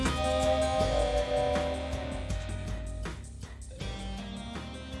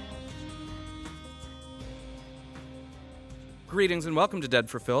Greetings and welcome to Dead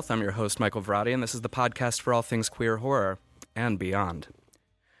for Filth. I'm your host, Michael Varady, and this is the podcast for all things queer horror and beyond.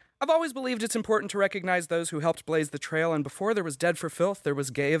 I've always believed it's important to recognize those who helped blaze the trail, and before there was Dead for Filth, there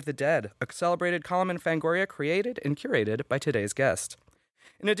was Gay of the Dead, a celebrated column in Fangoria created and curated by today's guest.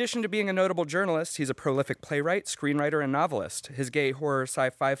 In addition to being a notable journalist, he's a prolific playwright, screenwriter, and novelist. His gay horror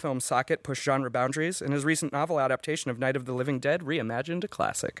sci-fi film Socket pushed genre boundaries, and his recent novel adaptation of Night of the Living Dead reimagined a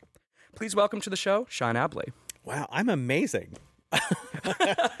classic. Please welcome to the show, Sean Abley. Wow, I'm amazing.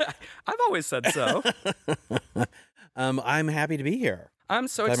 I've always said so. I'm happy to be here. I'm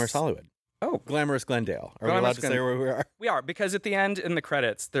so Glamorous Hollywood. Oh, Glamorous Glendale. Are we allowed to say where we are? We are, because at the end in the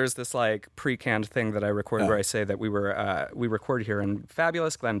credits, there's this like pre-canned thing that I recorded where I say that we record here in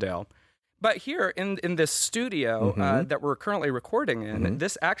fabulous Glendale. But here in this studio that we're currently recording in,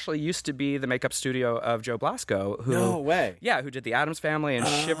 this actually used to be the makeup studio of Joe Blasco. Who, No way. Yeah, who did The Addams Family and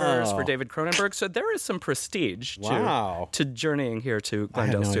Shivers for David Cronenberg. So there is some prestige to journeying here to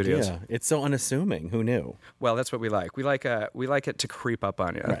Glendale I had no Studios. idea. It's so unassuming. Who knew? Well, that's what we like. We like it to creep up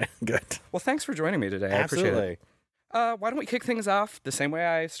on you. Right. Good. Well, thanks for joining me today. I appreciate it. Why don't we kick things off the same way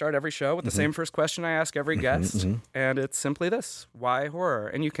I start every show with the same first question I ask every guest, and it's simply this: why horror?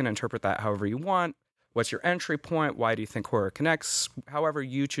 And you can interpret that however you want. What's your entry point? Why do you think horror connects? However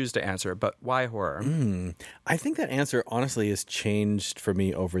you choose to answer, but why horror? I think that answer honestly has changed for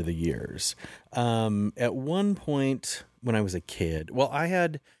me over the years. At one point when I was a kid, well, I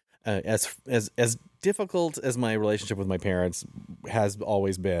had as difficult as my relationship with my parents has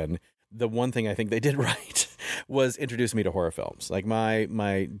always been, the one thing I think they did right was introduce me to horror films. Like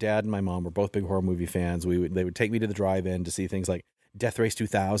my dad and my mom were both big horror movie fans. They would take me to the drive-in to see things like Death Race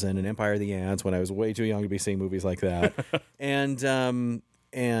 2000 and Empire of the Ants when I was way too young to be seeing movies like that. and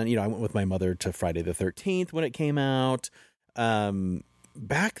you know, I went with my mother to Friday the 13th when it came out.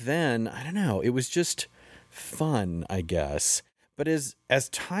 Back then, I don't know, it was just fun, I guess. But as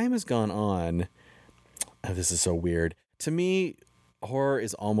time has gone on, this is so weird. To me, horror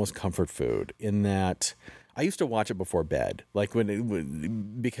is almost comfort food in that I used to watch it before bed, like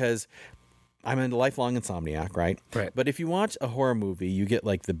because I'm a lifelong insomniac, right? Right. But if you watch a horror movie, you get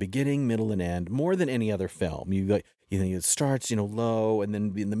like the beginning, middle, and end more than any other film. You think it starts, low, and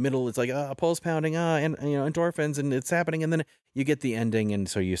then in the middle it's like pulse pounding, and endorphins, and it's happening, and then you get the ending, and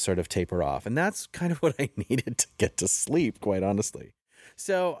so you sort of taper off, and that's kind of what I needed to get to sleep, quite honestly.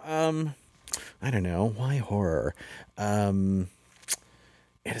 So I don't know, why horror.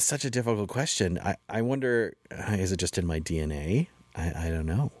 It is such a difficult question. I wonder, is it just in my DNA? I don't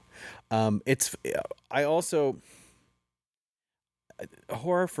know.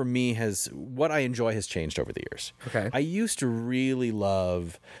 Horror for me what I enjoy has changed over the years. Okay. I used to really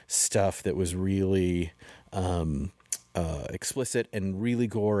love stuff that was really explicit and really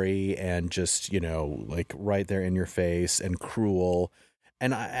gory and just, like right there in your face and cruel.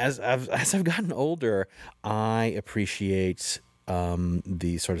 And as I've gotten older, I appreciate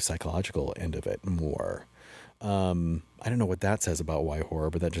the sort of psychological end of it more. I don't know what that says about why horror,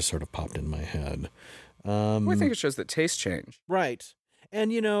 but that just sort of popped in my head. Well, I think it shows that tastes change. Right.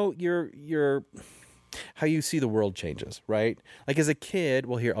 And your how you see the world changes, right? Like as a kid,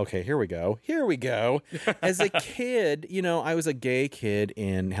 well here we go. As a kid, I was a gay kid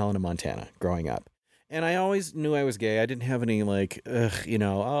in Helena, Montana growing up. And I always knew I was gay. I didn't have any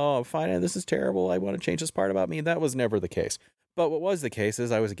fine, this is terrible, I want to change this part about me. That was never the case. But what was the case is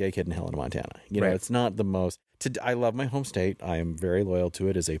I was a gay kid in Helena, Montana. Right. It's not the most... I love my home state. I am very loyal to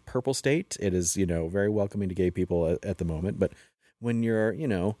it as a purple state. It is, very welcoming to gay people at the moment. But when you're,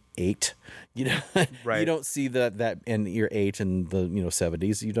 8, Right. you don't see that, and you're 8 in the,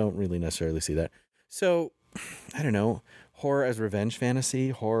 70s, you don't really necessarily see that. So, I don't know, horror as revenge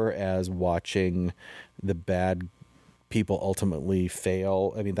fantasy, horror as watching the bad people ultimately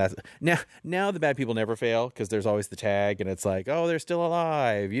fail. I mean, that's now the bad people never fail because there's always the tag and it's like, oh, they're still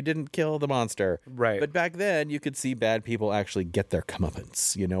alive, you didn't kill the monster, right? But back then you could see bad people actually get their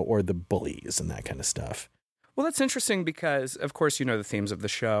comeuppance, or the bullies and that kind of stuff. Well, that's interesting because, of course, the themes of the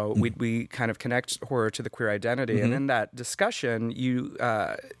show. We kind of connect horror to the queer identity, and in that discussion you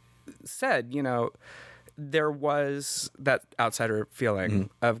said there was that outsider feeling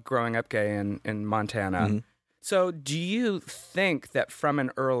of growing up gay in Montana. So do you think that from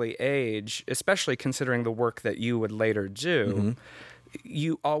an early age, especially considering the work that you would later do,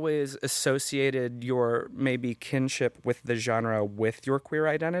 you always associated your maybe kinship with the genre with your queer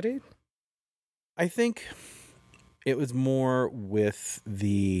identity? I think it was more with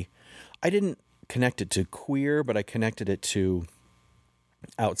I didn't connect it to queer, but I connected it to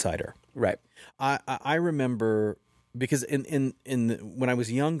outsider. Right. I remember because when I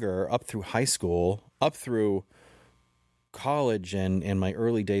was younger, up through high school, up through college and my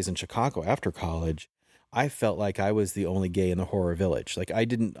early days in Chicago after college, I felt like I was the only gay in the horror village. Like I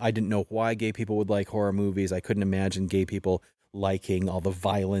didn't know why gay people would like horror movies. I couldn't imagine gay people liking all the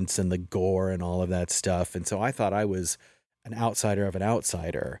violence and the gore and all of that stuff. And so I thought I was an outsider of an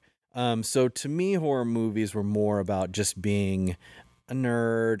outsider. So to me, horror movies were more about just being a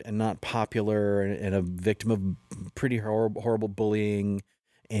nerd and not popular and a victim of pretty horrible bullying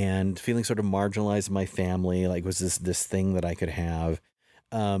and feeling sort of marginalized in my family. Like, was this thing that I could have?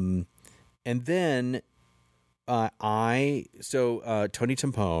 And then Tony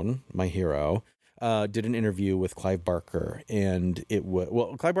Timpone, my hero, did an interview with Clive Barker, and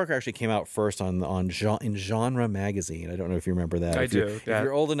Clive Barker actually came out first in Genre magazine. I don't know if you remember that. If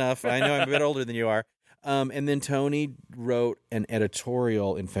you're old enough, I know I'm a bit older than you are. And then Tony wrote an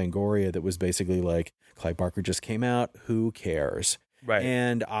editorial in Fangoria that was basically like, Clive Barker just came out, who cares? Right.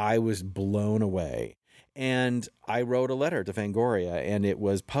 And I was blown away. And I wrote a letter to Fangoria, and it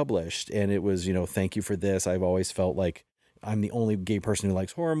was published, and it was, thank you for this. I've always felt like I'm the only gay person who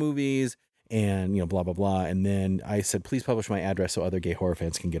likes horror movies, and, blah, blah, blah. And then I said, please publish my address so other gay horror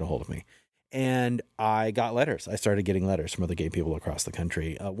fans can get a hold of me. And I got letters. I started getting letters from other gay people across the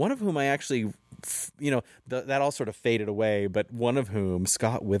country. One of whom I actually, that all sort of faded away, but one of whom,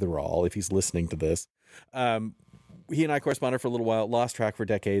 Scott Witherall, if he's listening to this, he and I corresponded for a little while, lost track for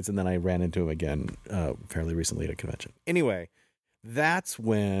decades, and then I ran into him again fairly recently at a convention. Anyway, that's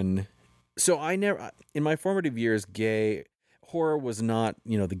when... So I never... In my formative years, gay horror was not,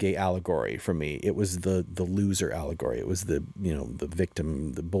 the gay allegory for me. It was the loser allegory. It was the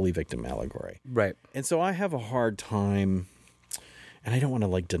victim, the bully victim allegory. Right. And so I have a hard time... And I don't want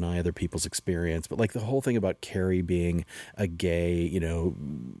to deny other people's experience, but the whole thing about Carrie being a gay,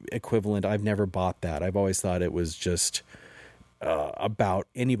 equivalent, I've never bought that. I've always thought it was just about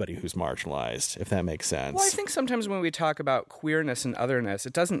anybody who's marginalized, if that makes sense. Well, I think sometimes when we talk about queerness and otherness,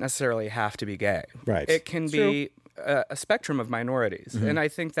 it doesn't necessarily have to be gay. Right. It can be a spectrum of minorities. Mm-hmm. And I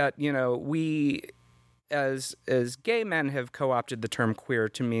think that, we as gay men have co-opted the term queer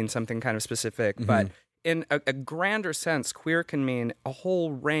to mean something kind of specific, mm-hmm. but in a grander sense, queer can mean a whole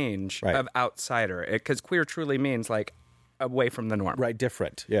range of outsider, because queer truly means away from the norm. Right,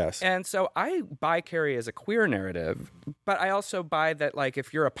 different, yes. And so I buy Carrie as a queer narrative, but I also buy that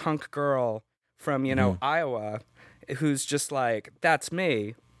if you're a punk girl from, Iowa, who's just that's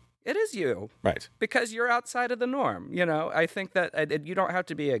me, it is you. Right. Because you're outside of the norm. I think that you don't have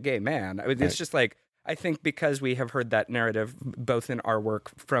to be a gay man. It's just I think because we have heard that narrative both in our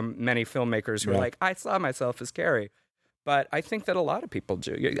work from many filmmakers who are I saw myself as Carrie. But I think that a lot of people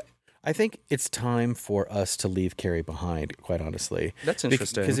do. I think it's time for us to leave Carrie behind, quite honestly. That's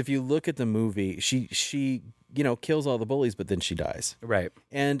interesting. Because if you look at the movie, she kills all the bullies, but then she dies. Right.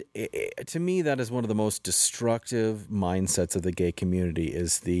 And to me, that is one of the most destructive mindsets of the gay community,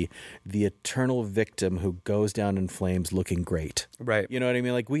 is the eternal victim who goes down in flames looking great. Right. You know what I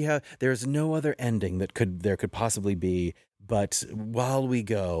mean? There's no other ending there could possibly be, but while we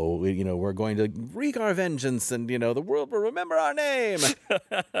go, we're going to wreak our vengeance, and the world will remember our name.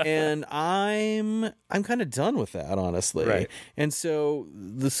 And I'm kind of done with that, honestly. Right. And so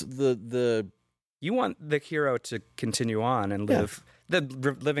the you want the hero to continue on and live.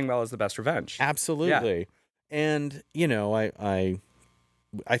 Living well is the best revenge. Absolutely. Yeah. And I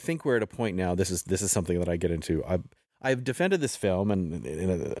think we're at a point now. This is something that I get into. I've defended this film,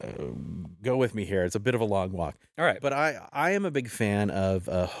 and go with me here. It's a bit of a long walk. All right. But I am a big fan of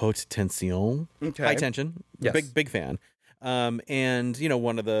haute tension, high tension. Yes. Big fan. And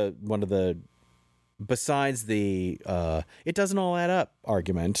one of the besides the it doesn't all add up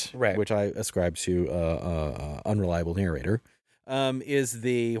argument, right, which I ascribe to unreliable narrator, is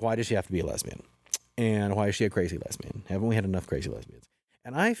the why does she have to be a lesbian, and why is she a crazy lesbian? Haven't we had enough crazy lesbians?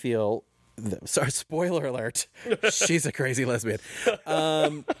 And I feel, sorry, spoiler alert, she's a crazy lesbian.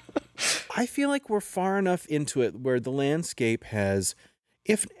 I feel like we're far enough into it where the landscape hasn't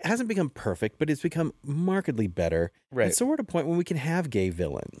become perfect, but it's become markedly better. Right. And so we're at a point when we can have gay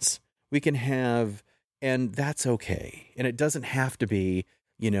villains. We can have, and that's okay. And it doesn't have to be,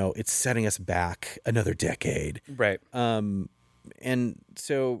 it's setting us back another decade. Right. And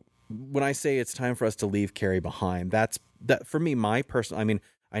so when I say it's time for us to leave Carrie behind, that for me, my personal,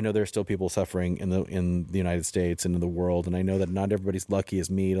 I know there are still people suffering in the United States and in the world, and I know that not everybody's lucky as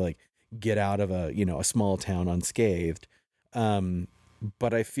me to get out of a small town unscathed.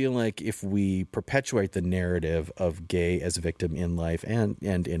 But I feel like if we perpetuate the narrative of gay as a victim in life and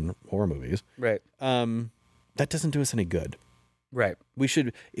in horror movies, right, that doesn't do us any good. Right. We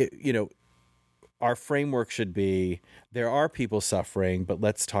should, our framework should be, there are people suffering, but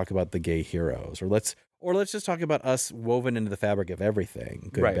let's talk about the gay heroes, or Or let's just talk about us woven into the fabric of everything,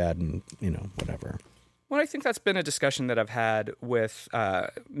 good, Right. bad, and, whatever. Well, I think that's been a discussion that I've had with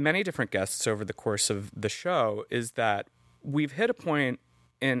many different guests over the course of the show, is that we've hit a point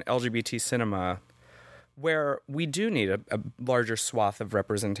in LGBT cinema where we do need a larger swath of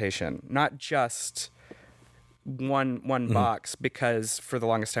representation, not just one box, because for the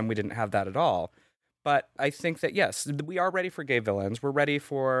longest time we didn't have that at all. But I think that, yes, we are ready for gay villains. We're ready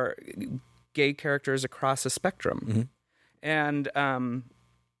for gay characters across a spectrum. And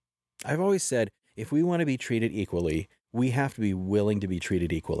I've always said, if we want to be treated equally, we have to be willing to be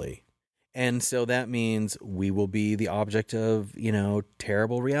treated equally. And so that means we will be the object of,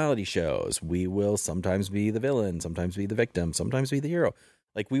 terrible reality shows. We will sometimes be the villain, sometimes be the victim, sometimes be the hero.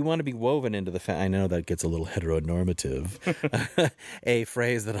 Like, we want to be woven into the I know that gets a little heteronormative, a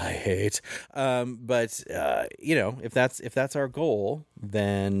phrase that I hate. But if that's our goal,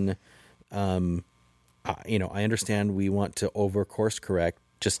 then, I understand we want to over course correct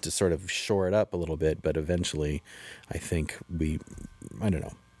just to sort of shore it up a little bit. But eventually, I think I don't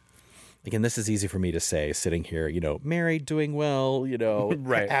know. Again, this is easy for me to say, sitting here, married, doing well,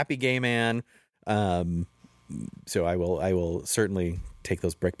 Right. Happy gay man. So I will certainly take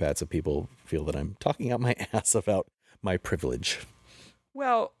those brickbats if people feel that I'm talking out my ass about my privilege.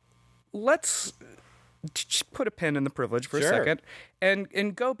 Well, let's put a pin in the privilege for a Sure. second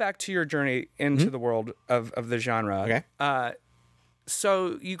and go back to your journey into the world of the genre. Okay.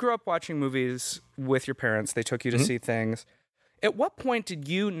 So you grew up watching movies with your parents. They took you to see things. At what point did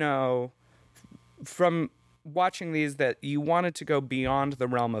you know from watching these that you wanted to go beyond the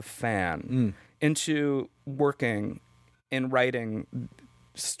realm of fan into working in writing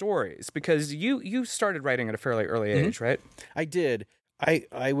stories? Because you started writing at a fairly early age, right? I did.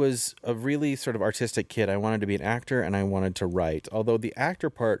 I was a really sort of artistic kid. I wanted to be an actor and I wanted to write. Although the actor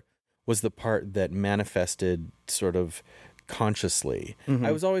part was the part that manifested sort of consciously.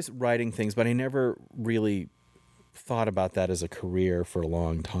 I was always writing things, but I never really thought about that as a career for a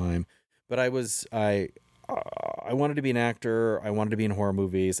long time. But I wanted to be an actor. I wanted to be in horror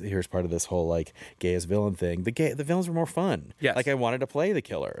movies. Here's part of this whole like gay as villain thing. The villains were more fun. Yes. Like I wanted to play the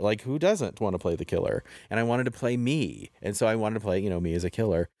killer. Like who doesn't want to play the killer? And I wanted to play me. And so I wanted to play, me as a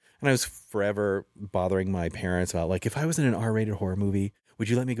killer. And I was forever bothering my parents about like, if I was in an R-rated horror movie, would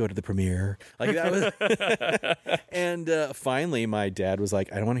you let me go to the premiere? Like that was. And finally my dad was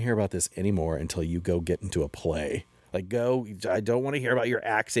like, I don't want to hear about this anymore until you go get into a play. Like go, I don't want to hear about your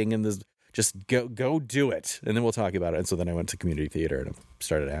acting in this. Just go do it, and then we'll talk about it. And so then I went to community theater and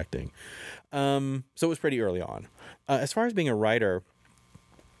started acting. So it was pretty early on. As far as being a writer,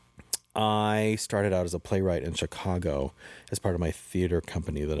 I started out as a playwright in Chicago as part of my theater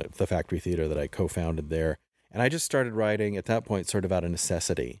company, the Factory Theater that I co-founded there. And I just started writing at that point sort of out of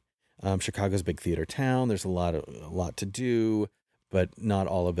necessity. Chicago's a big theater town. There's a lot to do, but not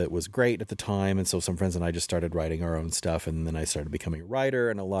all of it was great at the time. And so some friends and I just started writing our own stuff. And then I started becoming a writer.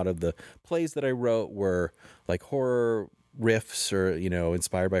 And a lot of the plays that I wrote were like horror riffs or,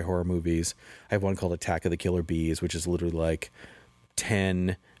 inspired by horror movies. I have one called Attack of the Killer Bees, which is literally like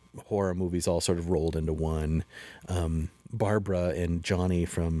 10 horror movies all sort of rolled into one. Barbara and Johnny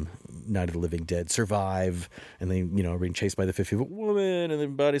from Night of the Living Dead survive. And they, are being chased by the 50-foot woman and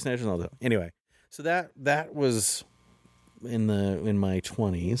then body snatchers and all that. Anyway, so that was in my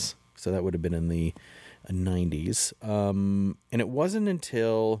 20s, so that would have been in the 90s, and it wasn't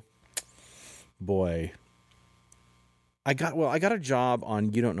until I got a job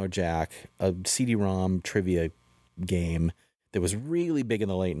on You Don't Know Jack, a CD-ROM trivia game that was really big in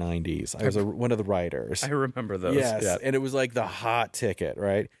the late 90s. I was one of the writers. I remember those. Yes, Yeah. and it was like the hot ticket,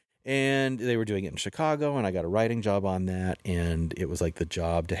 right? And they were doing it in Chicago, and I got a writing job on that, and it was like the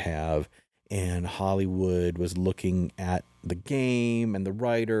job to have. And Hollywood was looking at the game and the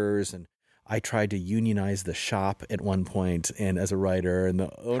writers, and I tried to unionize the shop at one point, and as a writer, and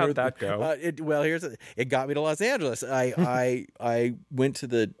the owner. How'd that go? It got me to Los Angeles. I went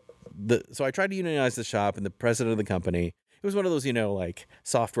to so I tried to unionize the shop, and the president of the company. It was one of those, like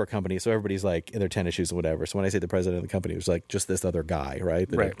software companies, so everybody's like in their tennis shoes or whatever. So when I say the president of the company, it was like just this other guy, right,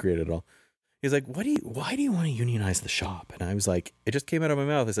 that had created it all. He's like, why do you want to unionize the shop? And I was like, it just came out of my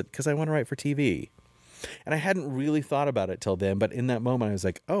mouth. I said, because I want to write for TV. And I hadn't really thought about it till then. But in that moment, I was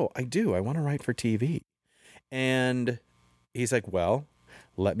like, oh, I do. I want to write for TV. And he's like, well,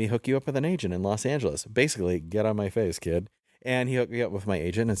 let me hook you up with an agent in Los Angeles. Basically, get on my face, kid. And he hooked me up with my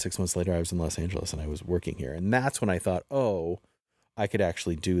agent. And 6 months later, I was in Los Angeles and I was working here. And that's when I thought, oh, I could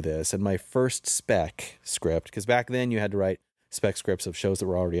actually do this. And my first spec script, because back then you had to write spec scripts of shows that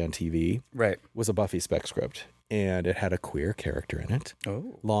were already on TV, Right. was a Buffy spec script. And it had a queer character in it.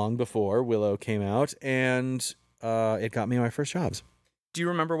 Oh. Long before Willow came out, and it got me my first jobs. Do you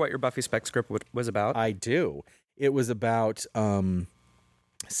remember what your Buffy spec script was about? I do. It was about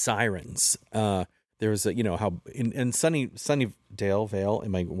sirens. There was a, how in Sunnydale Vale.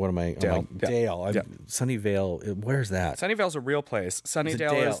 Dale. Dale. Yeah. Sunnyvale. Where's that? Sunnyvale's a real place. Sunnydale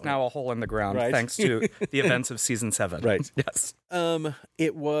Dale. is now a hole in the ground, Right. thanks to the events of season 7. Right. Yes.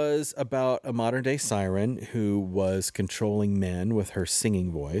 It was about a modern day siren who was controlling men with her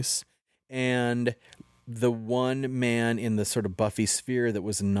singing voice, and the one man in the sort of Buffy sphere that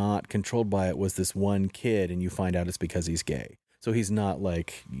was not controlled by it was this one kid, and you find out it's because he's gay. So he's not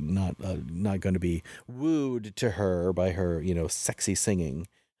not going to be wooed to her by her, sexy singing,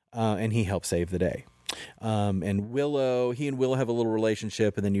 and he helps save the day. And he and Willow have a little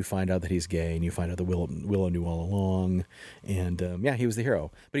relationship, and then you find out that he's gay, and you find out that Willow knew all along, and he was the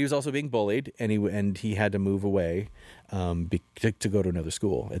hero. But he was also being bullied, and he had to move away to go to another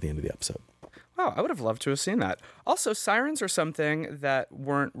school at the end of the episode. Wow, I would have loved to have seen that. Also, sirens are something that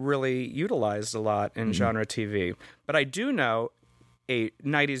weren't really utilized a lot in genre TV. But I do know a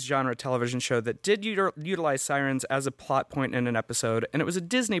 90s genre television show that did utilize sirens as a plot point in an episode, and it was a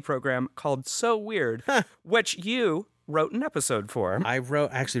Disney program called So Weird, which you wrote an episode for. I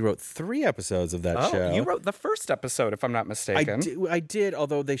actually wrote 3 episodes of that show. You wrote the first episode, if I'm not mistaken. I did,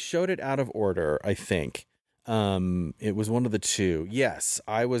 although they showed it out of order, I think. It was one of the two. Yes,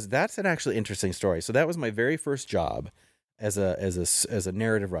 that's an actually interesting story. So that was my very first job as a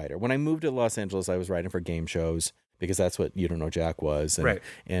narrative writer. When I moved to Los Angeles, I was writing for game shows because that's what You Don't Know Jack was, and, right.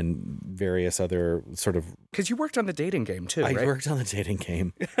 and various other sort of. Because you worked on the dating game too, right? I worked on the dating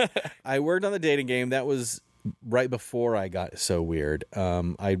game. That was right before I got So Weird.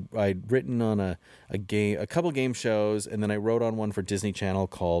 I'd written on a couple game shows, and then I wrote on one for Disney Channel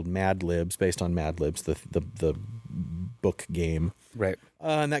called Mad Libs, based on Mad Libs, the book game. Right.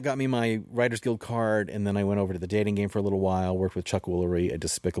 And that got me my Writers Guild card, and then I went over to the dating game for a little while, worked with Chuck Woolery, a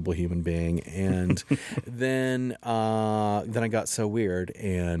despicable human being, and then I got So Weird,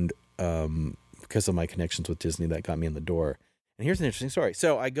 and because of my connections with Disney, that got me in the door. And here's an interesting story.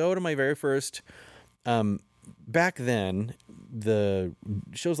 So I go to my very first back then, the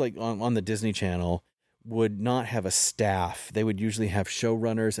shows like on the Disney Channel would not have a staff. They would usually have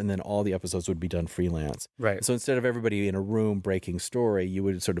showrunners, and then all the episodes would be done freelance. Right. So instead of everybody in a room breaking story, you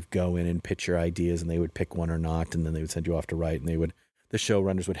would sort of go in and pitch your ideas, and they would pick one or not, and then they would send you off to write, and the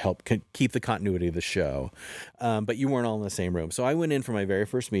showrunners would help keep the continuity of the show. But you weren't all in the same room. So I went in for my very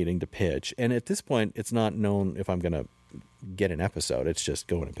first meeting to pitch, and at this point, it's not known if I'm going to get an episode. It's just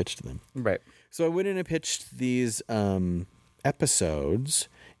go in and pitch to them. Right. So I went in and pitched these episodes,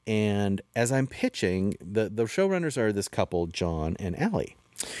 and as I'm pitching, the showrunners are this couple, John and Allie.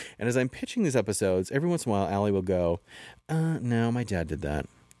 And as I'm pitching these episodes, every once in a while, Allie will go, no, my dad did that.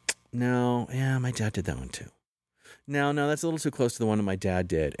 No, yeah, my dad did that one too. No, that's a little too close to the one that my dad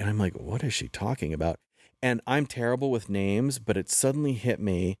did. And I'm like, what is she talking about? And I'm terrible with names, but it suddenly hit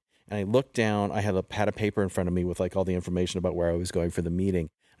me. And I looked down. I had a pad of paper in front of me with like all the information about where I was going for the meeting.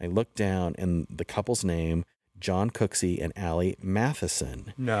 I looked down, and the couple's name, John Cooksey and Allie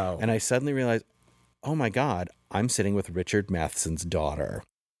Matheson. No. And I suddenly realized, oh my God, I'm sitting with Richard Matheson's daughter.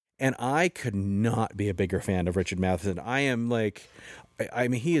 And I could not be a bigger fan of Richard Matheson. I am like, I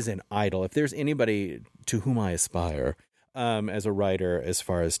mean, he is an idol. If there's anybody to whom I aspire as a writer, as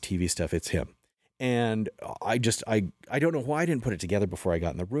far as TV stuff, it's him. And I don't know why I didn't put it together before I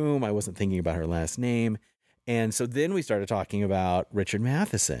got in the room. I wasn't thinking about her last name. And so then we started talking about Richard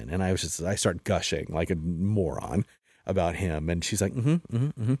Matheson, and I started gushing like a moron about him. And she's like,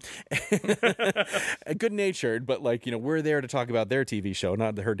 good natured, but like, we're there to talk about their TV show,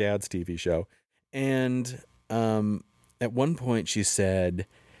 not her dad's TV show. And at one point she said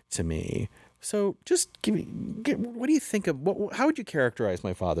to me, so just what do you think of, how would you characterize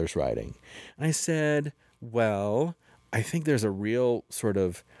my father's writing? And I said, well, I think there's a real sort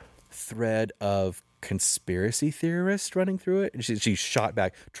of thread of conspiracy theorist running through it. And she shot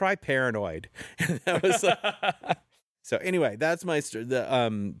back, try paranoid. And that was so anyway, that's so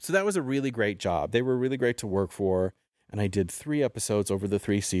that was a really great job. They were really great to work for. And I did 3 episodes over the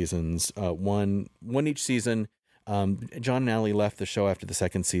 3 seasons, one each season. John and Allie left the show after the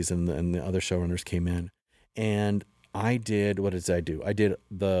 2nd season, and the other showrunners came in. And I did, what did I do? I did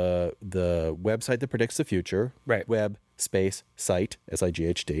the website that predicts the future. Right. Web space site,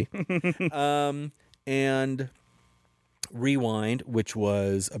 SIGHT. And Rewind, which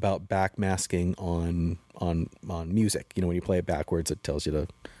was about backmasking on music. When you play it backwards, it tells you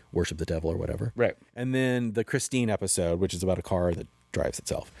worship the devil or whatever. Right. And then the Christine episode, which is about a car that drives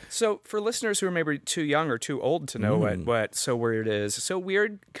itself. So for listeners who are maybe too young or too old to know what So Weird is, So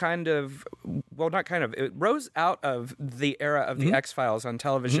Weird it rose out of the era of the X-Files on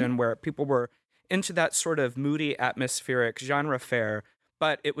television where people were into that sort of moody, atmospheric genre fare,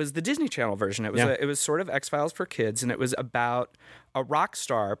 but it was the Disney Channel version. It was it was sort of X-Files for kids, and it was about a rock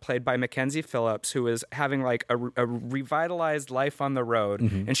star played by Mackenzie Phillips who was having like a revitalized life on the road,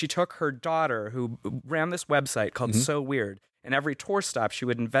 and she took her daughter who ran this website called So Weird, and every tour stop she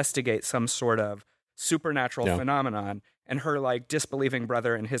would investigate some sort of supernatural phenomenon, and her like disbelieving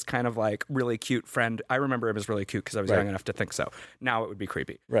brother and his kind of like really cute friend. I remember him as really cute because I was young enough to think so. Now it would be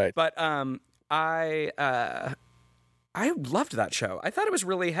creepy. Right. But I loved that show. I thought it was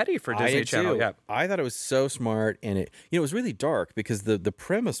really heady for Disney Channel. Yeah. I thought it was so smart, and it was really dark because the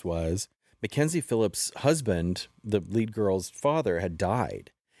premise was Mackenzie Phillips' husband, the lead girl's father, had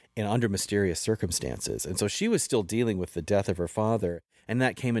died and under mysterious circumstances. And so she was still dealing with the death of her father, and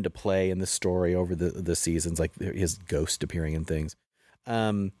that came into play in the story over the seasons, like his ghost appearing and things.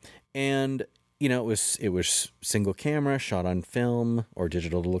 And it was single camera, shot on film or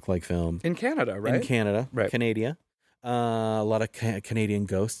digital to look like film. In Canada, right? In Canada, right. Canada. A lot of Canadian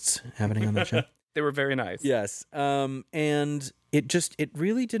ghosts happening on that show. They were very nice. Yes. And it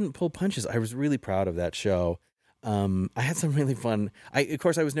really didn't pull punches. I was really proud of that show. I had some really fun. Of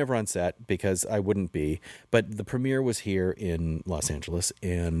course, I was never on set because I wouldn't be, but the premiere was here in Los Angeles,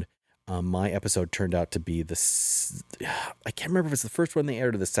 and my episode turned out to be I can't remember if it's the first one they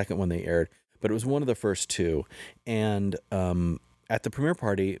aired or the second one they aired, but it was one of the first two. And at the premiere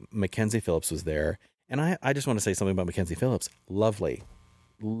party, Mackenzie Phillips was there. And I just want to say something about Mackenzie Phillips. Lovely,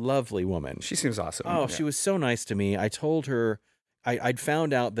 lovely woman. She seems awesome. Oh, she was so nice to me. I told her, I'd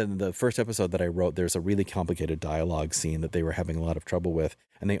found out that in the first episode that I wrote, there's a really complicated dialogue scene that they were having a lot of trouble with,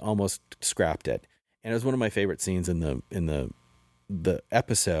 and they almost scrapped it. And it was one of my favorite scenes in the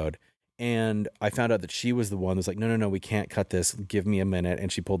episode. And I found out that she was the one that was like, no, we can't cut this. Give me a minute.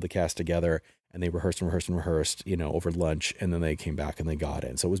 And she pulled the cast together, and they rehearsed, over lunch. And then they came back and they got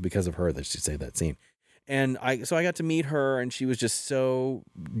it. So it was because of her that she saved that scene. And I got to meet her, and she was just so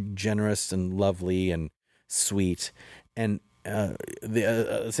generous and lovely and sweet. And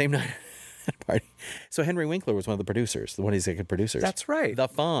the same night at a party, so Henry Winkler was one of the producers, one of the executive producers. That's right. The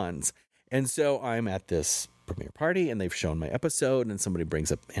Fonz. And so I'm at this premiere party, and they've shown my episode, and somebody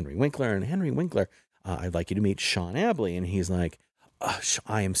brings up Henry Winkler, and Henry Winkler, I'd like you to meet Sean Abley. And he's like,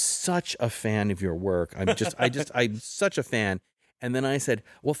 I am such a fan of your work. I'm such a fan. And then I said,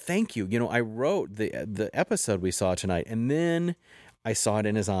 well, thank you. I wrote the episode we saw tonight, and then I saw it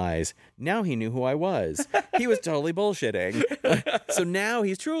in his eyes. Now he knew who I was. He was totally bullshitting. So now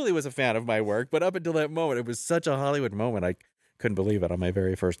he truly was a fan of my work. But up until that moment, it was such a Hollywood moment. I couldn't believe it on my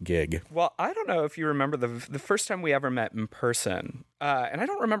very first gig. Well, I don't know if you remember the first time we ever met in person. And I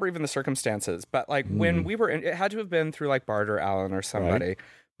don't remember even the circumstances. But like when we were it had to have been through like Bart or Alan or somebody. Right.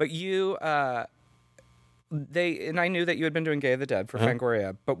 But you... I knew that you had been doing Gay of the Dead for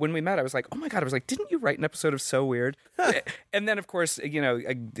Fangoria, but when we met, I was like, oh my God, didn't you write an episode of So Weird? And then, of course,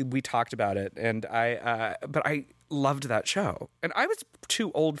 we talked about it, and but I loved that show. And I was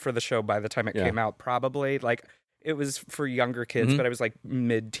too old for the show by the time it came out, probably. Like, it was for younger kids, but I was like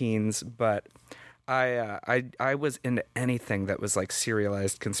mid-teens, but I was into anything that was like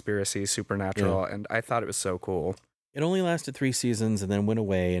serialized conspiracy, supernatural, and I thought it was so cool. It only lasted 3 seasons and then went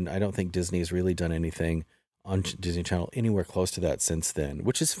away, and I don't think Disney's really done anything on Disney Channel anywhere close to that since then,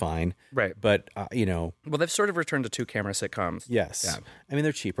 which is fine. Right. But, Well, they've sort of returned to 2-camera sitcoms. Yes. Yeah. I mean,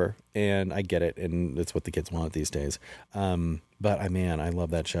 they're cheaper, and I get it, and that's what the kids want these days. But, I love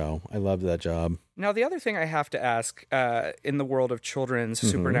that show. I loved that job. Now, the other thing I have to ask, in the world of children's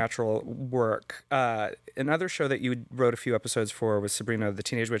supernatural work, another show that you wrote a few episodes for was Sabrina the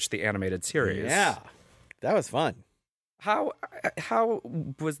Teenage Witch, the animated series. Yeah. That was fun. How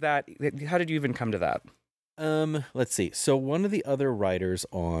was that? How did you even come to that? Let's see. So one of the other writers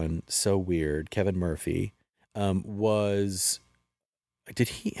on So Weird, Kevin Murphy, what did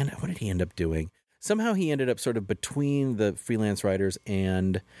he end up doing? Somehow he ended up sort of between the freelance writers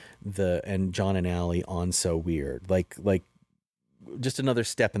and John and Allie on So Weird, like just another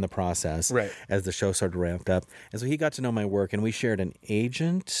step in the process, right, as the show started to ramp up. And so he got to know my work, and we shared an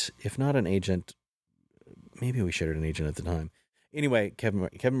agent, if not an agent. Maybe we shared an agent at the time. Anyway, Kevin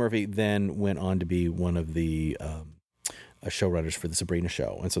Murphy then went on to be one of the showrunners for the Sabrina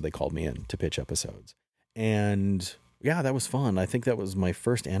show. And so they called me in to pitch episodes. And yeah, that was fun. I think that was my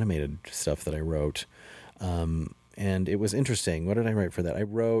first animated stuff that I wrote. And it was interesting. What did I write for that? I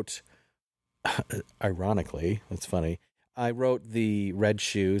wrote, ironically, that's funny, I wrote the Red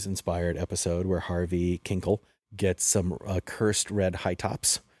Shoes inspired episode where Harvey Kinkle gets some cursed red high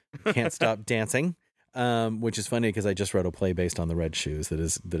tops. Can't stop dancing. Which is funny because I just wrote a play based on the Red Shoes that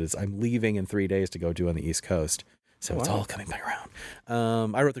is I'm leaving in 3 days to go do on the East Coast. So it's all coming back around.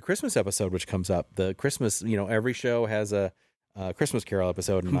 I wrote the Christmas episode, which comes up. The Christmas, every show has a Christmas Carol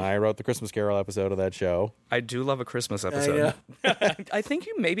episode, and I wrote the Christmas Carol episode of that show. I do love a Christmas episode. I think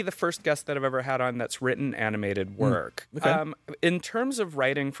you may be the first guest that I've ever had on that's written animated work. Okay. In terms of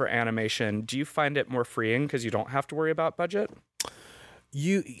writing for animation, do you find it more freeing because you don't have to worry about budget?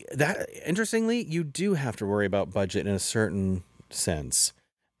 Interestingly, you do have to worry about budget in a certain sense.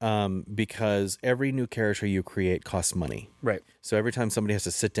 Because every new character you create costs money. Right. So every time somebody has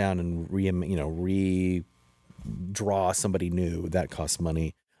to sit down and redraw somebody new, that costs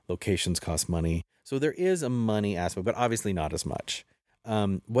money. Locations cost money. So there is a money aspect, but obviously not as much.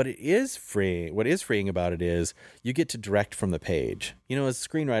 What is freeing about it is you get to direct from the page. As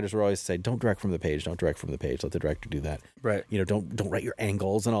screenwriters will always say, don't direct from the page, don't direct from the page. Let the director do that. Right. Don't write your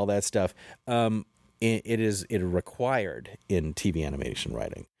angles and all that stuff. It is required in TV animation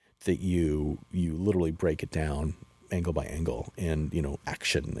writing that you literally break it down angle by angle and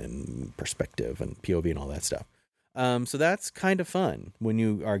action and perspective and POV and all that stuff. So that's kind of fun when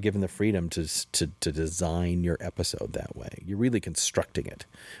you are given the freedom to design your episode that way. You're really constructing it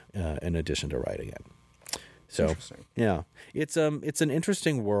in addition to writing it. So yeah, it's an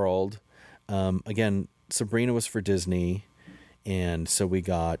interesting world. Again, Sabrina was for Disney, and so we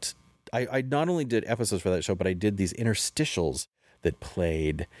got. I not only did episodes for that show, but I did these interstitials that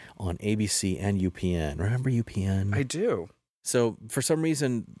played on ABC and UPN. Remember UPN? I do. So for some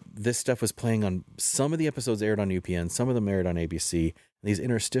reason, this stuff was playing on some of the episodes aired on UPN, some of them aired on ABC. These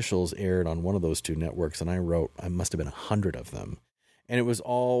interstitials aired on one of those two networks, and I must have been 100 of them. And it was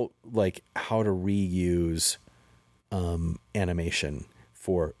all like how to reuse animation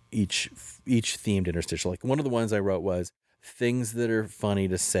for each themed interstitial. Like one of the ones I wrote was things that are funny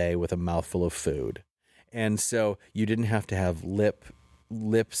to say with a mouthful of food. And so you didn't have to have lip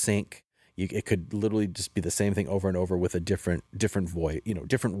sync. It could literally just be the same thing over and over with a different voice,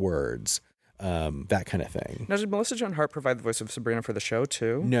 different words, that kind of thing. Now, did Melissa Joan Hart provide the voice of Sabrina for the show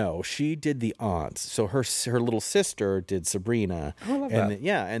too? No, she did the aunts. So her little sister did Sabrina. Oh, I love that.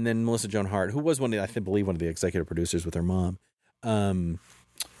 And then Melissa Joan Hart, who was one of the executive producers with her mom,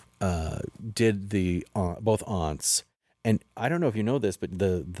 did the both aunts. And I don't know if you know this, but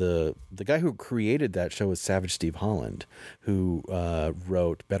the guy who created that show was Savage Steve Holland, who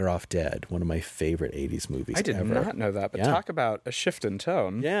wrote Better Off Dead, one of my favorite 80s movies I did ever. not know that, but talk about a shift in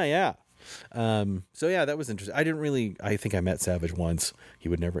tone. Yeah. So yeah, that was interesting. I think I met Savage once. He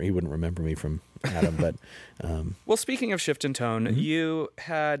wouldn't remember me from Adam, but Well, speaking of shift in tone, you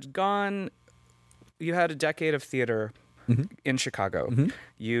had a decade of theater in Chicago.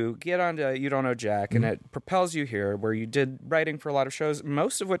 You get onto You Don't Know Jack, and it propels you here, where you did writing for a lot of shows,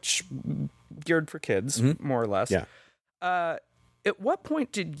 most of which geared for kids, more or less. Yeah. At what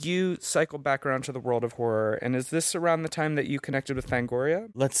point did you cycle back around to the world of horror? And is this around the time that you connected with Fangoria?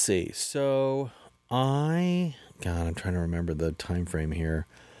 Let's see. So I'm trying to remember the time frame here.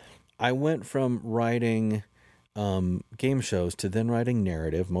 I went from writing game shows to then writing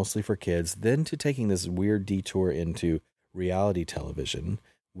narrative, mostly for kids, then to taking this weird detour into reality television,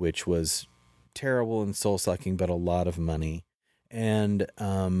 which was terrible and soul-sucking, but a lot of money. And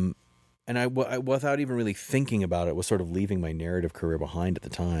I, without even really thinking about it, was sort of leaving my narrative career behind at the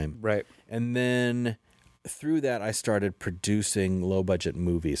time. Right. And then through that, I started producing low-budget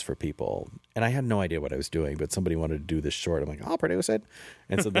movies for people. And I had no idea what I was doing, but somebody wanted to do this short. I'm like, I'll produce it.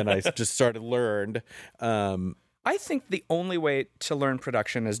 And so then I just learned. I think the only way to learn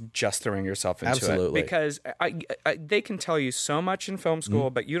production is just throwing yourself into Absolutely. it. Because they can tell you so much in film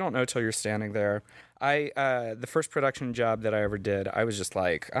school, but you don't know till you're standing there. The first production job that I ever did, I was just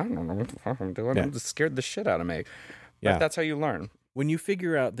like, I don't know what the fuck I'm doing. Yeah. It scared the shit out of me. But Yeah. that's how you learn. When you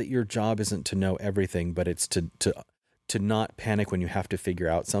figure out that your job isn't to know everything, but it's to not panic when you have to figure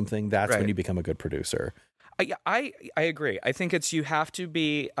out something, that's Right. when you become a good producer. I agree. I think it's you have to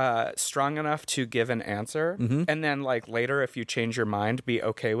be strong enough to give an answer, and then like later, if you change your mind, be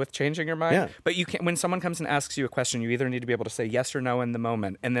okay with changing your mind. Yeah. But you can't. When someone comes and asks you a question, you either need to be able to say yes or no in the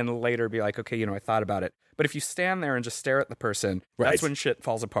moment, and then later be like, okay, I thought about it. But if you stand there and just stare at the person, Right. that's when shit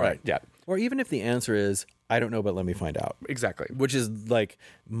falls apart. Right. Yeah, Or even if the answer is, I don't know, but let me find out. exactly. Which is like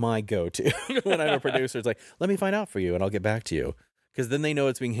my go-to when I'm a producer. It's like, let me find out for you and I'll get back to you. Because then they know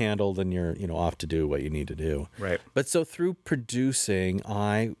it's being handled and you're, off to do what you need to do. Right. But so through producing,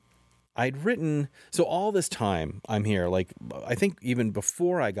 I'd written, so all this time I'm here, like I think even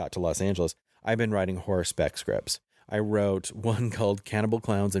before I got to Los Angeles, I've been writing horror spec scripts. I wrote one called Cannibal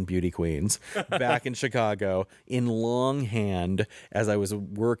Clowns and Beauty Queens back in Chicago in longhand as I was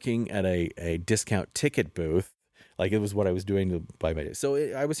working at a discount ticket booth. Like, it was what I was doing to buy my day. So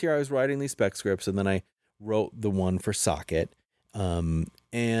I was here, I was writing these spec scripts, and then I wrote the one for Socket.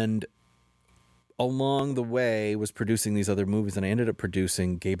 And along the way was producing these other movies, and I ended up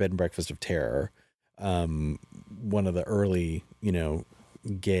producing Gay Bed and Breakfast of Terror, one of the early,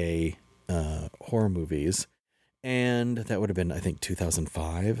 gay horror movies. And that would have been, I think,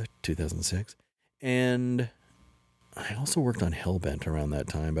 2005, 2006. And I also worked on Hellbent around that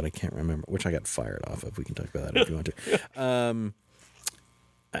time, but I can't remember, which I got fired off of. We can talk about that if you want to.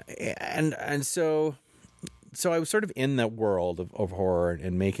 And so I was sort of in that world of horror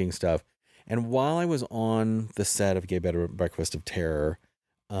and making stuff. And while I was on the set of Gay Bed and Breakfast of Terror,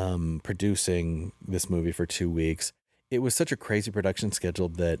 producing this movie for 2 weeks, it was such a crazy production schedule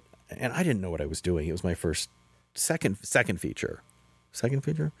that, and I didn't know what I was doing. It was my second feature.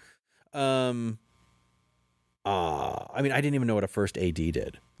 I mean, I didn't even know what a first AD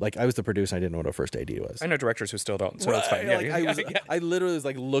did. Like, I was the producer, I didn't know what a first AD was. I know directors who still don't, so right. It's fine. Like, I literally was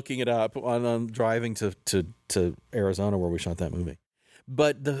like looking it up on driving to Arizona where we shot that movie.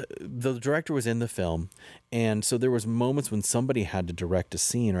 But the director was in the film, and so there was moments when somebody had to direct a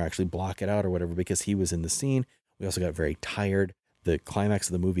scene or actually block it out or whatever because he was in the scene. We also got very tired. The climax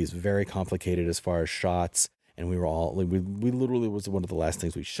of the movie is very complicated as far as shots, and we were all like, we literally was one of the last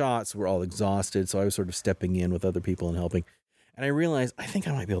things we shot, so we're all exhausted. So I was sort of stepping in with other people and helping, and I realized I think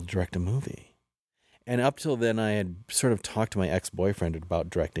I might be able to direct a movie. And up till then, I had sort of talked to my ex-boyfriend about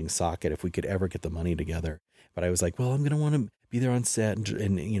directing Socket if we could ever get the money together. But I was like, well, I'm going to want to be there on set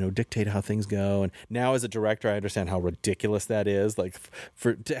and dictate how things go. And now as a director, I understand how ridiculous that is. Like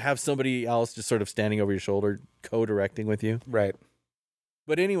to have somebody else just sort of standing over your shoulder, co-directing with you. Right.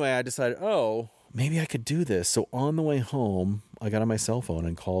 But anyway, I decided, maybe I could do this. So on the way home, I got on my cell phone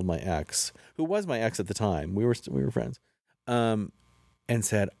and called my ex, who was my ex at the time. We were friends, and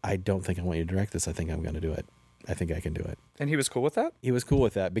said, I don't think I want you to direct this. I think I'm going to do it. I think I can do it. And he was cool with that? He was cool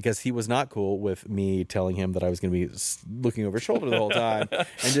with that because he was not cool with me telling him that I was going to be looking over his shoulder the whole time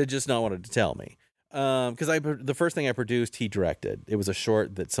and did just not wanted to tell me. Because the first thing I produced, he directed. It was a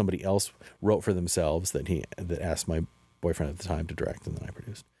short that somebody else wrote for themselves that asked my boyfriend at the time to direct, and then I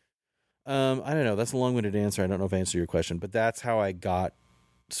produced. I don't know. That's a long-winded answer. I don't know if I answered your question, but that's how I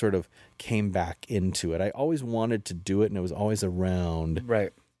came back into it. I always wanted to do it, and it was always around.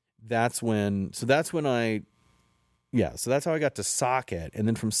 Right. That's how I got to Socket. And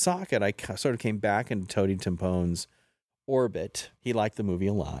then from Socket, I sort of came back into Tony Timpone's orbit. He liked the movie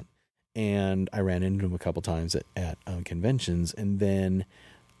a lot. And I ran into him a couple times at conventions. And then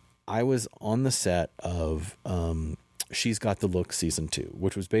I was on the set of She's Got the Look Season 2,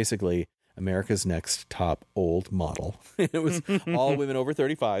 which was basically America's Next Top Old Model. It was all women over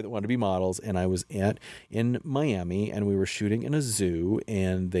 35 that wanted to be models. And I was in Miami, and we were shooting in a zoo,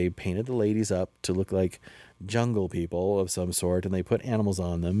 and they painted the ladies up to look like jungle people of some sort, and they put animals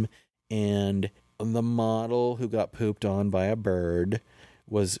on them. And the model who got pooped on by a bird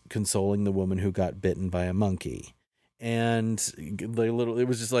was consoling the woman who got bitten by a monkey. And it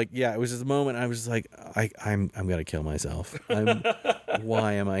was just like, it was just a moment. I was just like, I'm going to kill myself.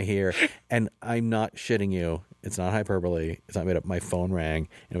 Why am I here? And I'm not shitting you. It's not hyperbole. It's not made up. My phone rang,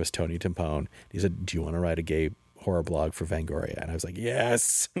 and it was Tony Timpone. He said, do you want to write a gay horror blog for Fangoria? And I was like,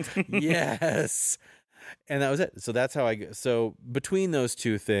 yes, yes. And that was it. So that's how so between those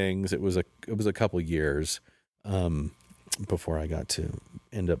two things, it was a couple years before I got to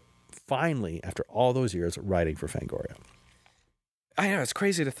end up finally, after all those years, writing for Fangoria. I know, it's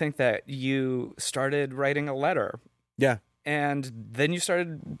crazy to think that you started writing a letter. Yeah. And then you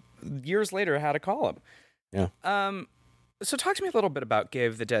started years later had a column. Yeah. So talk to me a little bit about Gay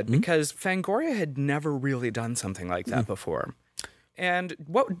of the Dead, because Fangoria had never really done something like that before. And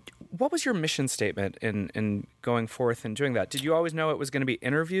what was your mission statement in going forth and doing that? Did you always know it was going to be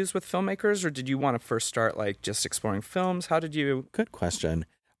interviews with filmmakers, or did you want to first start just exploring films? How did you? Good question.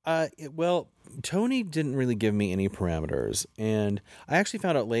 Well, Tony didn't really give me any parameters, and I actually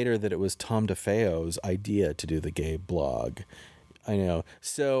found out later that it was Tom DeFeo's idea to do the gay blog. I know.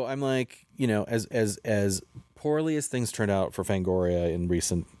 So I'm like, as poorly as things turned out for Fangoria in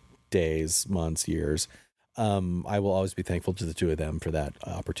recent days, months, years, I will always be thankful to the two of them for that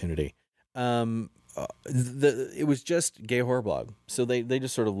opportunity. It was just Gay Horror Blog, so they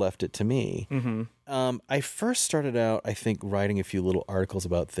just sort of left it to me. Mm-hmm. I first started out, I think, writing a few little articles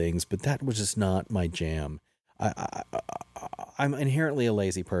about things, but that was just not my jam. I'm inherently a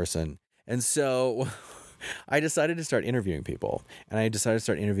lazy person, and so I decided to start interviewing people, and I decided to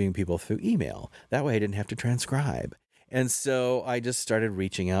start interviewing people through email. That way I didn't have to transcribe. And so I just started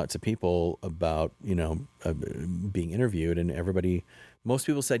reaching out to people about, being interviewed, and most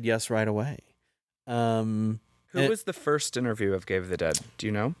people said yes right away. Who was the first interview of Gave the Dead? Do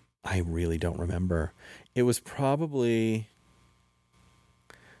you know? I really don't remember. It was probably...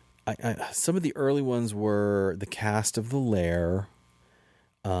 some of the early ones were the cast of The Lair,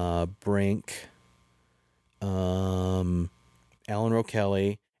 Brink, Alan Rowe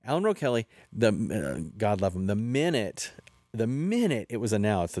Kelly. Alan Rowe Kelly, God love him. The minute it was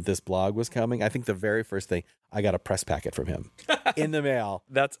announced that this blog was coming, I think the very first thing, I got a press packet from him in the mail.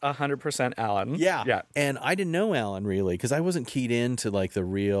 That's 100% Alan. Yeah. And I didn't know Alan really, because I wasn't keyed into like the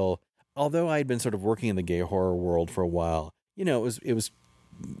real, although I had been sort of working in the gay horror world for a while, it was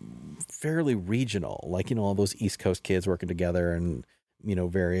fairly regional, like, all those East Coast kids working together and,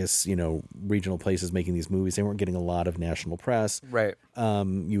 various, regional places making these movies. They weren't getting a lot of national press. Right.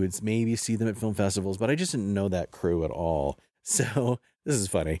 You would maybe see them at film festivals, but I just didn't know that crew at all. So this is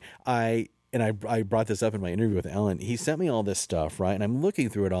funny. I brought this up in my interview with Alan. He sent me all this stuff, right? And I'm looking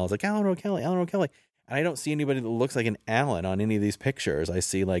through it all. It's like, Alan O'Kelly. And I don't see anybody that looks like an Alan on any of these pictures. I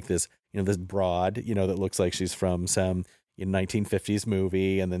see like this, this broad, that looks like she's from some 1950s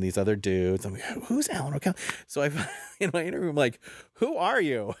movie, and then these other dudes. I'm like, who's Alan O'Kelly? So in my interview, I'm like, who are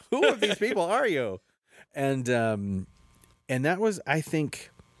you? Who of these people are you? And that was, I think,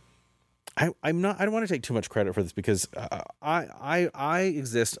 I don't want to take too much credit for this, because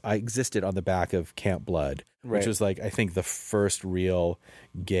I existed on the back of Camp Blood, which was like, I think the first real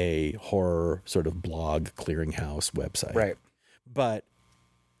gay horror sort of blog clearinghouse website. Right. But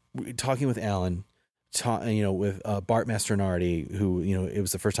talking with Alan, with Bart Mastronardi, who, it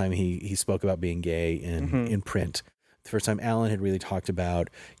was the first time he spoke about being gay in print. The first time Alan had really talked about,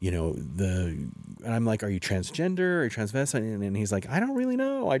 and I'm like, are you transgender or transvestite? And he's like, I don't really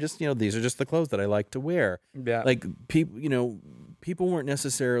know. I just, these are just the clothes that I like to wear. Yeah. Like people weren't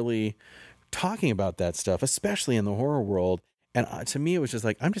necessarily talking about that stuff, especially in the horror world. And to me, it was just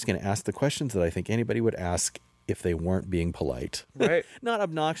like, I'm just going to ask the questions that I think anybody would ask if they weren't being polite. Right. Not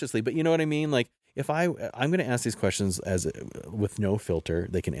obnoxiously, but you know what I mean? Like, if I'm going to ask these questions with no filter,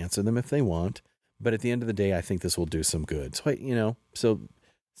 they can answer them if they want. But at the end of the day, I think this will do some good. So,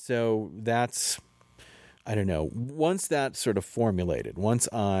 so that's, I don't know. Once that sort of formulated, once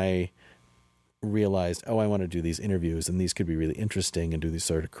I realized, I want to do these interviews and these could be really interesting and do these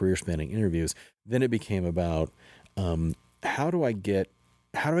sort of career spanning interviews, then it became about how do I get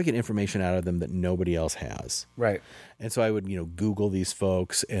information out of them that nobody else has? Right. And so I would, Google these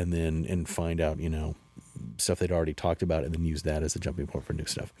folks and find out, stuff they'd already talked about, and then use that as a jumping point for new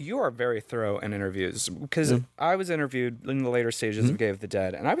stuff. You are very thorough in interviews, because I was interviewed in the later stages of Gave the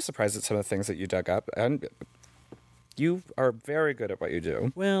Dead, and I was surprised at some of the things that you dug up, and you are very good at what you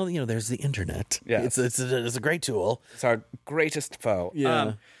do. Well, there's the internet. Yeah. It's a great tool. It's our greatest foe.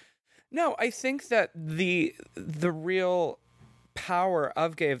 Yeah. No, I think that the real power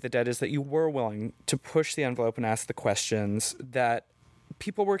of Gave the Dead is that you were willing to push the envelope and ask the questions that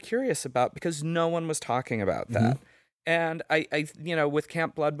people were curious about, because no one was talking about that. And I with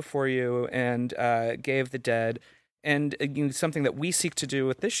Camp Blood before you and Gave the Dead, and something that we seek to do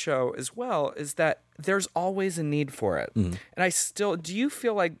with this show as well, is that there's always a need for it. And do you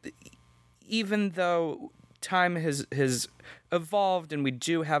feel like, even though time has evolved and we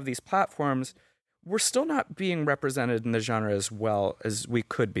do have these platforms, we're still not being represented in the genre as well as we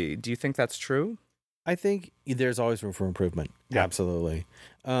could be? Do you think that's true? I think there's always room for improvement. Yeah. Absolutely.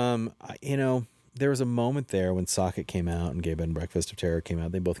 There was a moment there when Socket came out and Gay Bed and Breakfast of Terror came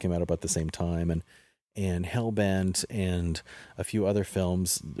out. They both came out about the same time, and Hellbent and a few other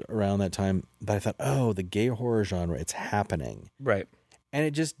films around that time that I thought, oh, the gay horror genre, it's happening. Right. And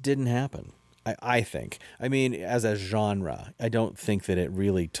it just didn't happen. I think. I mean, as a genre, I don't think that it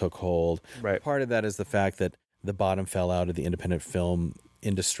really took hold. Right. Part of that is the fact that the bottom fell out of the independent film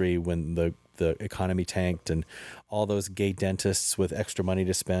industry when the economy tanked, and all those gay dentists with extra money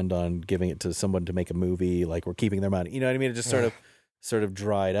to spend on giving it to someone to make a movie, like, we're keeping their money. You know what I mean? It just sort of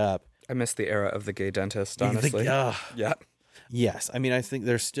dried up. I miss the era of the gay dentist, honestly. Yeah. Yes. I mean, I think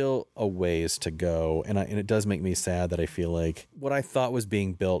there's still a ways to go. And it does make me sad that I feel like what I thought was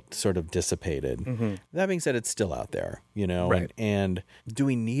being built sort of dissipated. That being said, it's still out there, Right. And do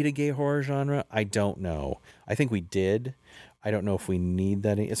we need a gay horror genre? I don't know. I think we did. I don't know if we need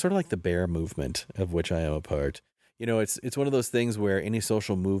that. It's sort of like the bear movement, of which I am a part. It's one of those things where any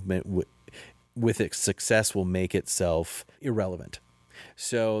social movement with its success will make itself irrelevant.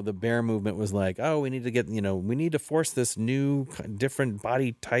 So the bear movement was like, oh, we need to force this new different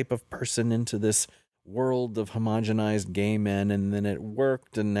body type of person into this world of homogenized gay men, and then it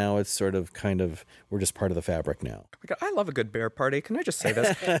worked, and now it's sort of we're just part of the fabric now. Oh my God, I love a good bear party. Can I just say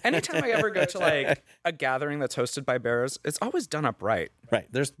this? Anytime I ever go to like a gathering that's hosted by bears, it's always done up right. Right.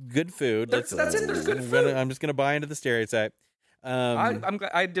 There's good food. That's it. There's good food. I'm just going to buy into the stereotype. I'm glad,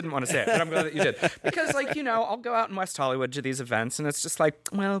 I didn't want to say it, but I'm glad that you did. Because, like, I'll go out in West Hollywood to these events, and it's just like,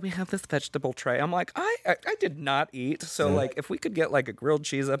 well, we have this vegetable tray. I'm like, I did not eat. So, like, if we could get, like, a grilled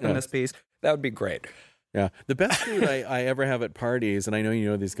cheese up in this piece, that would be great. Yeah. The best food I ever have at parties, and I know you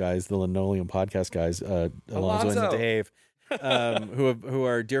know these guys, the Linoleum podcast guys, Alonzo and Dave, who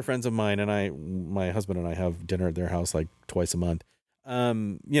are dear friends of mine, and my husband and I have dinner at their house like twice a month.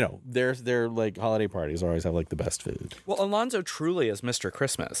 Their like holiday parties always have like the best food. Well, Alonzo truly is Mr.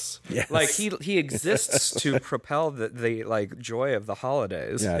 Christmas. Yes. Like he exists to propel the like joy of the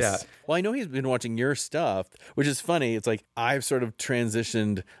holidays. Yes. Yeah. Well, I know he's been watching your stuff, which is funny. It's like I've sort of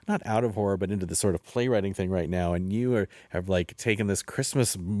transitioned not out of horror, but into the sort of playwriting thing right now, and you have like taken this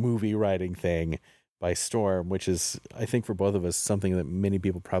Christmas movie writing thing by storm, which is, I think, for both of us, something that many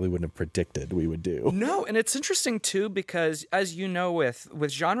people probably wouldn't have predicted we would do. No, and it's interesting, too, because, as you know, with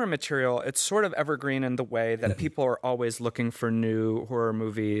genre material, it's sort of evergreen in the way that people are always looking for new horror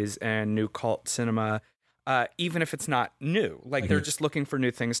movies and new cult cinema, even if it's not new. Like, they're just looking for new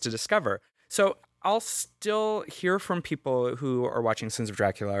things to discover. So I'll still hear from people who are watching Sins of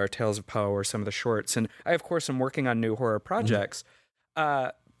Dracula or Tales of Poe or some of the shorts, and I, of course, am working on new horror projects.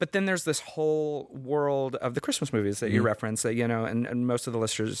 But then there's this whole world of the Christmas movies that you reference that, and most of the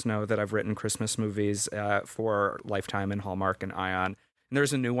listeners know that I've written Christmas movies for Lifetime and Hallmark and Ion. And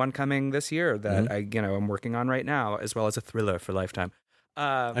there's a new one coming this year that I'm working on right now, as well as a thriller for Lifetime.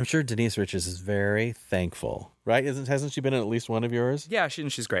 I'm sure Denise Richards is very thankful, right? Hasn't she been in at least one of yours? Yeah,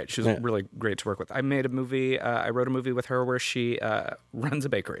 she's great. She's really great to work with. I made a movie. I wrote a movie with her where she runs a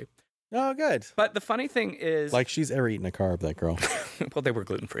bakery. Oh, good. But the funny thing is... Like she's ever eaten a carb, that girl. Well, they were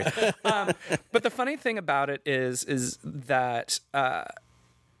gluten-free. But the funny thing about it is that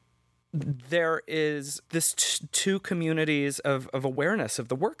there is this two communities of awareness of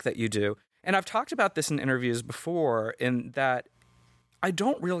the work that you do. And I've talked about this in interviews before, in that I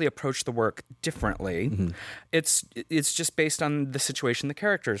don't really approach the work differently. Mm-hmm. It's just based on the situation the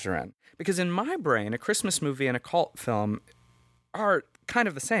characters are in. Because in my brain, a Christmas movie and a cult film are kind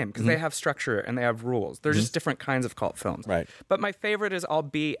of the same because they have structure and they have rules. They're just different kinds of cult films. Right. But my favorite is I'll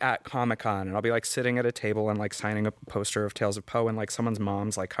be at Comic-Con and I'll be like sitting at a table and like signing a poster of Tales of Poe, and like someone's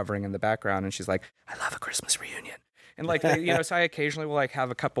mom's like hovering in the background and she's like, I love a Christmas reunion. And like, so I occasionally will like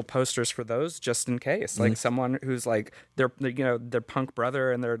have a couple posters for those just in case, like someone who's like their punk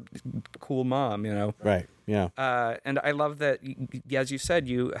brother and their cool mom, Right. Yeah. And I love that, as you said,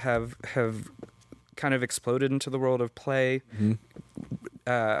 you have kind of exploded into the world of play,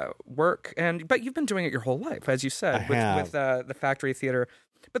 work, but you've been doing it your whole life, as you said, with the Factory Theater.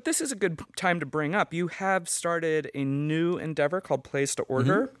 But this is a good time to bring up. You have started a new endeavor called Plays to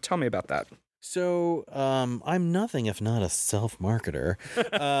Order. Tell me about that. So I'm nothing if not a self-marketer,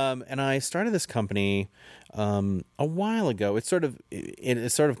 and I started this company a while ago. It's sort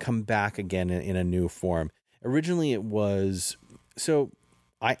of come back again in a new form. Originally, it was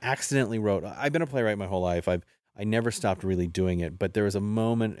I accidentally wrote. I've been a playwright my whole life. I never stopped really doing it, but there was a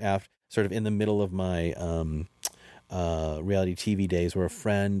moment after, sort of in the middle of my reality TV days, where a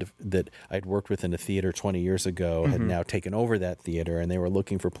friend that I'd worked with in a theater 20 years ago had now taken over that theater, and they were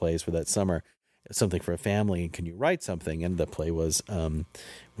looking for plays for that summer, something for a family. Can you write something? And the play was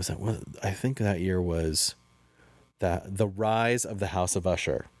I think that year was the Rise of the House of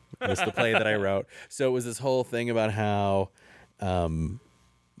Usher was the play that I wrote. So it was this whole thing about how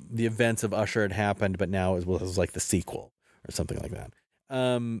the events of Usher had happened, but now it was like the sequel or something like that.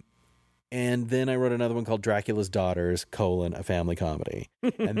 And then I wrote another one called Dracula's Daughters, a family comedy.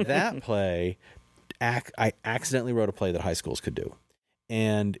 And that play, I accidentally wrote a play that high schools could do.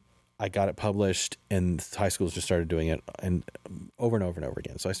 And I got it published, and high schools just started doing it and over and over and over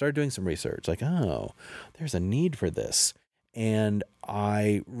again. So I started doing some research, like, oh, there's a need for this. And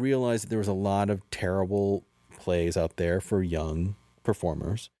I realized that there was a lot of terrible plays out there for young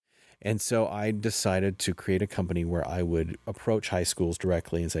performers. And so I decided to create a company where I would approach high schools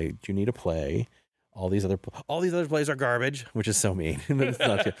directly and say, do you need a play? All these other plays are garbage, which is so mean. It's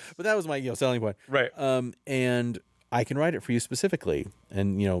not true. But that was my selling point. Right. And I can write it for you specifically.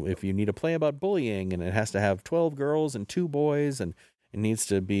 And, if you need a play about bullying and it has to have 12 girls and 2 boys and it needs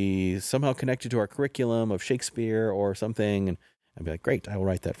to be somehow connected to our curriculum of Shakespeare or something, and I'd be like, great, I will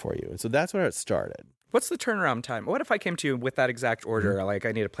write that for you. And so that's where it started. What's the turnaround time? What if I came to you with that exact order? Like,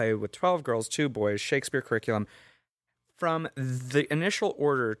 I need to play with 12 girls, 2 boys, Shakespeare curriculum. From the initial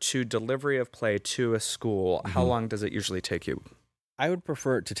order to delivery of play to a school, how long does it usually take you? I would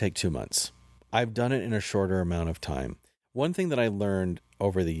prefer it to take 2 months. I've done it in a shorter amount of time. One thing that I learned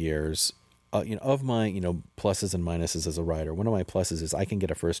over the years, of my, pluses and minuses as a writer, one of my pluses is I can get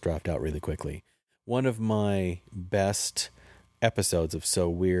a first draft out really quickly. One of my best episodes of So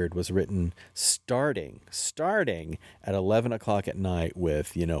Weird was written starting at 11 o'clock at night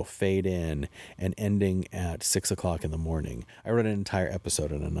with, fade in and ending at 6 o'clock in the morning. I wrote an entire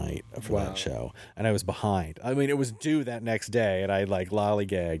episode in a night for that show, and I was behind. I mean, it was due that next day, and I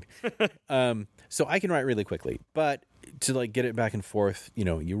lollygagged. So I can write really quickly, but to get it back and forth,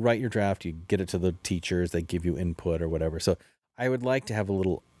 you write your draft, you get it to the teachers, they give you input or whatever. So I would like to have a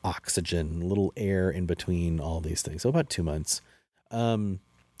little oxygen, a little air in between all these things. So about 2 months.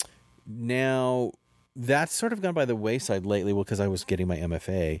 Now that's sort of gone by the wayside lately, because I was getting my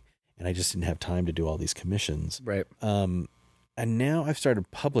MFA and I just didn't have time to do all these commissions. Right. And now I've started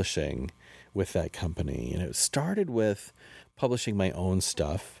publishing with that company, and it started with publishing my own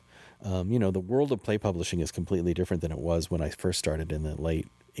stuff. The world of play publishing is completely different than it was when I first started in the late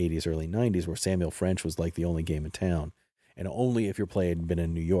 80s, early 90s, where Samuel French was like the only game in town. And only if your play had been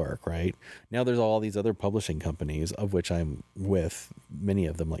in New York, right? Now there's all these other publishing companies, of which I'm with, many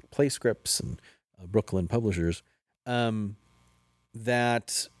of them like PlayScripts and Brooklyn Publishers,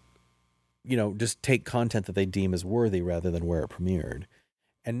 that, just take content that they deem as worthy rather than where it premiered.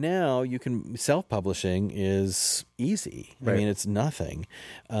 And now self-publishing is easy. Right. I mean, it's nothing.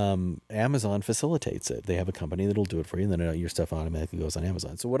 Amazon facilitates it. They have a company that'll do it for you, and then your stuff automatically goes on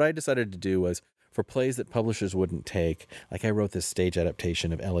Amazon. So what I decided to do was, for plays that publishers wouldn't take, like I wrote this stage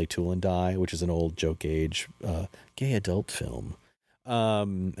adaptation of L.A. Tool and Die, which is an old Joe Gage gay adult film.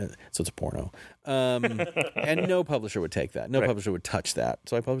 So it's a porno. And no publisher would take that. No publisher would touch that.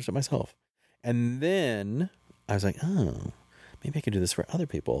 So I published it myself. And then I was like, oh, maybe I could do this for other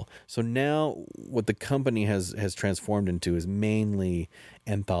people. So now what the company has transformed into is mainly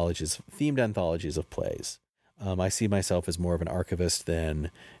themed anthologies of plays. I see myself as more of an archivist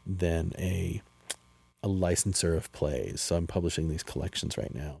than a licensor of plays. So I'm publishing these collections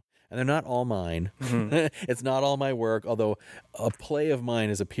right now. And they're not all mine. Mm-hmm. It's not all my work, although a play of mine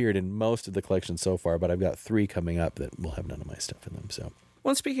has appeared in most of the collections so far, but I've got 3 coming up that will have none of my stuff in them. So,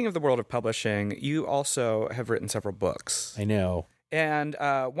 well, speaking of the world of publishing, you also have written several books. I know. And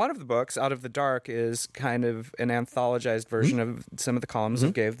one of the books, Out of the Dark, is kind of an anthologized version of some of the columns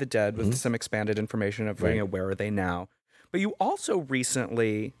of Gay of the Dead, with some expanded information of where are they now. But you also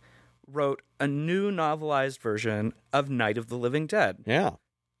recently wrote a new novelized version of Night of the Living Dead. Yeah.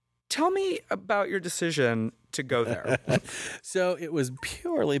 Tell me about your decision to go there. So it was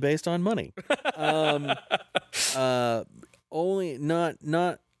purely based on money. I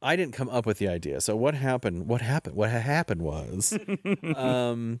didn't come up with the idea. So what happened was,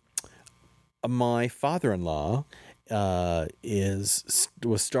 my father-in-law was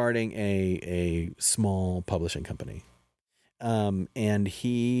starting a small publishing company. And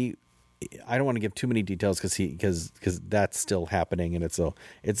I don't want to give too many details because that's still happening, and it's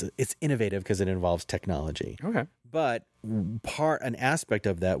innovative because it involves technology. Okay. But an aspect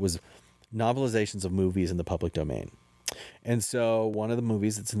of that was novelizations of movies in the public domain. And so one of the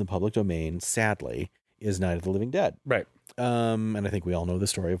movies that's in the public domain, sadly, is Night of the Living Dead. Right. And I think we all know the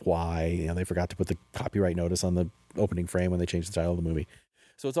story of why they forgot to put the copyright notice on the opening frame when they changed the title of the movie.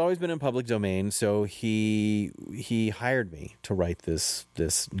 So it's always been in public domain. So he hired me to write this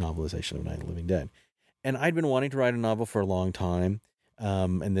novelization of Night of the Living Dead. And I'd been wanting to write a novel for a long time.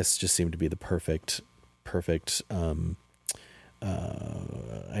 And this just seemed to be the perfect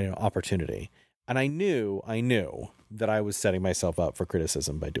opportunity. And I knew that I was setting myself up for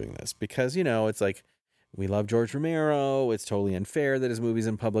criticism by doing this, because, it's like, we love George Romero. It's totally unfair that his movie's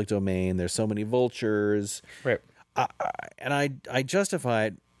in public domain. There's so many vultures. Right. And I justify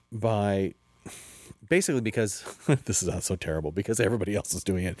it by basically because this is not so terrible, because everybody else is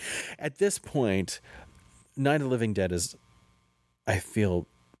doing it. At this point, Night of the Living Dead is, I feel,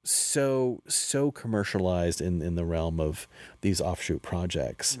 so commercialized in the realm of these offshoot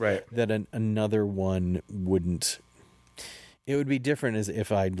projects, right, that another one wouldn't. It would be different as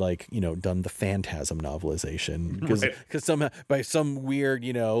if I'd done the Phantasm novelization, because somehow by some weird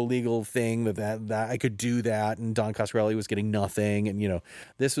legal thing that I could do that, and Don Coscarelli was getting nothing, and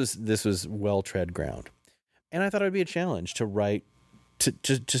this was well tread ground, and I thought it would be a challenge to write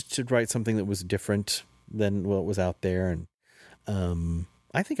to write something that was different than what was out there, and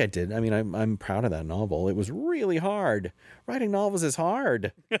I think I did. I mean, I'm proud of that novel. It was really hard. Writing novels is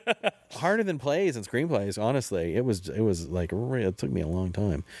hard. Harder than plays and screenplays, honestly. It took me a long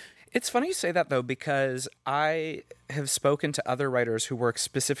time. It's funny you say that, though, because I have spoken to other writers who work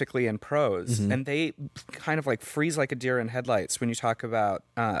specifically in prose, and they kind of like freeze like a deer in headlights when you talk about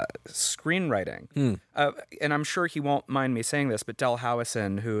screenwriting. And I'm sure he won't mind me saying this, but Del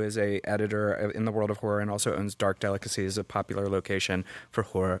Howison, who is a editor in the world of horror and also owns Dark Delicacies, a popular location for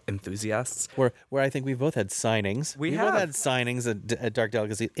horror enthusiasts. Where I think we've both had signings. We both have. had signings at Dark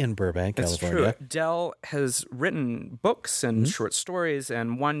Delicacy in Burbank, That's California. true. Del has written books and short stories,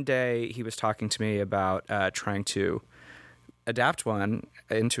 and one day he was talking to me about trying to adapt one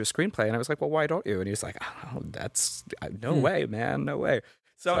into a screenplay, and I was like, well, why don't you? And he was like, oh, that's no way, man, no way.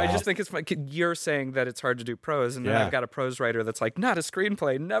 So I just think it's like you're saying that it's hard to do prose, and then I've got a prose writer that's like, not a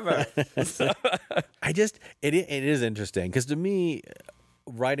screenplay, never. It is interesting because to me,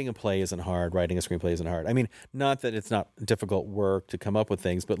 writing a play isn't hard. Writing a screenplay isn't hard. I mean, not that it's not difficult work to come up with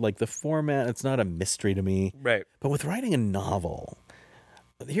things, but like the format, it's not a mystery to me. Right. But with writing a novel,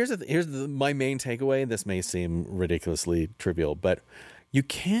 here's my main takeaway. This may seem ridiculously trivial, but you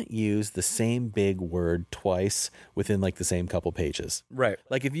can't use the same big word twice within like the same couple pages. Right.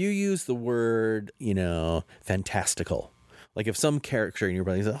 Like if you use the word, fantastical, like if some character in your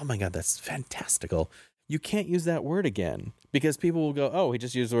play says, oh my God, that's fantastical, you can't use that word again because people will go, oh, he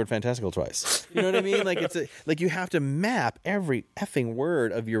just used the word fantastical twice. You know what I mean? Like like you have to map every effing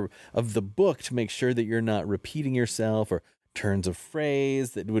word of the book to make sure that you're not repeating yourself or turns of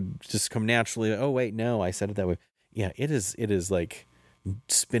phrase that would just come naturally. Oh wait, no, I said it that way. Yeah, it is like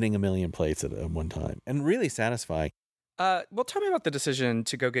spinning a million plates at one time and really satisfying. Well, tell me about the decision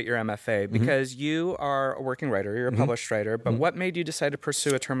to go get your MFA, because you are a working writer, you're a published writer, but what made you decide to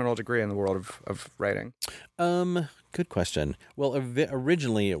pursue a terminal degree in the world of writing? Good question. Well,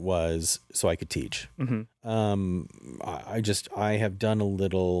 originally it was so I could teach. I have done a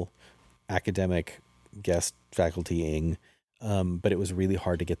little academic guest facultying, but it was really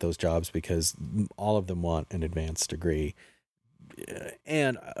hard to get those jobs because all of them want an advanced degree.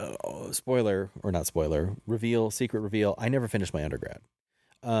 And secret reveal, I never finished my undergrad.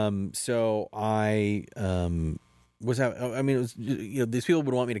 So I was out. I mean, it was, these people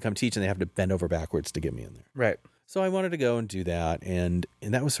would want me to come teach and they have to bend over backwards to get me in there. Right. So I wanted to go and do that. And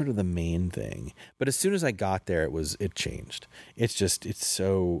that was sort of the main thing. But as soon as I got there, it changed. It's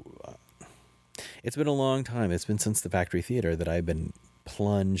been a long time. It's been since the Factory Theater that I've been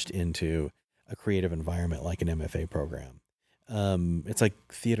plunged into a creative environment like an MFA program. It's like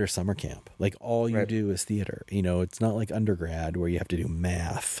theater summer camp. Like all you do is theater. It's not like undergrad where you have to do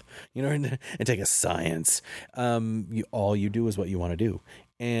math, and take a science. All you do is what you want to do.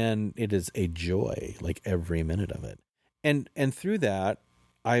 And it is a joy, like every minute of it. And through that,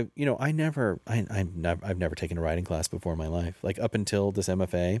 I've never taken a writing class before in my life. Like up until this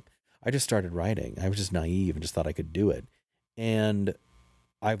MFA, I just started writing. I was just naive and just thought I could do it. And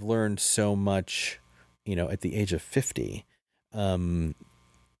I've learned so much, at the age of 50. I don't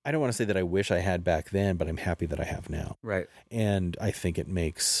want to say that I wish I had back then, but I'm happy that I have now. Right. And I think it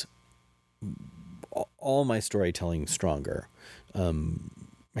makes all my storytelling stronger,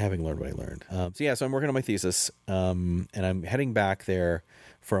 having learned what I learned. So I'm working on my thesis, and I'm heading back there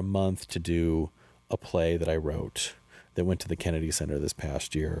for a month to do a play that I wrote that went to the Kennedy Center this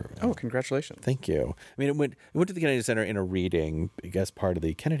past year. Oh, congratulations. Thank you. I mean, it went to the Kennedy Center in a reading, I guess, part of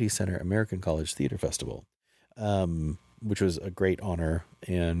the Kennedy Center American College Theater Festival. Which was a great honor,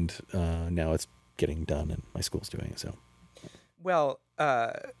 and now it's getting done, and my school's doing it. So, well,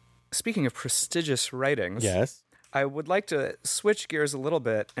 speaking of prestigious writings, yes, I would like to switch gears a little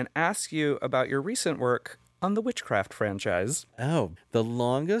bit and ask you about your recent work on the Witchcraft franchise. Oh, the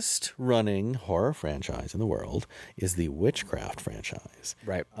longest running horror franchise in the world is the Witchcraft franchise,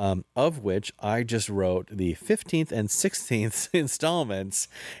 right? Of which I just wrote the 15th and 16th installments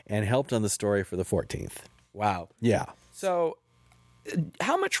and helped on the story for the 14th. Wow. Yeah. So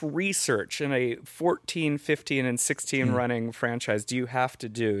how much research in a 14, 15, and 16 running franchise do you have to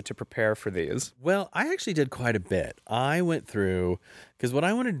do to prepare for these? Well, I actually did quite a bit. I went through, because what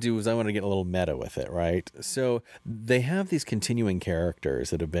I want to do is I want to get a little meta with it, right? So they have these continuing characters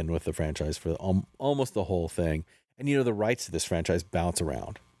that have been with the franchise for almost the whole thing. And, the rights to this franchise bounce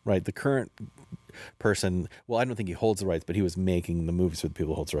around, right? The current person, well, I don't think he holds the rights, but he was making the movies for the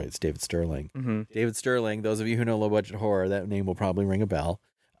people who holds the rights, David Sterling. Mm-hmm. David Sterling, those of you who know low budget horror, that name will probably ring a bell.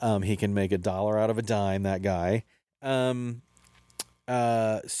 He can make $1 out of a dime, that guy. So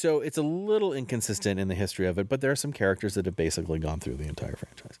it's a little inconsistent in the history of it, but there are some characters that have basically gone through the entire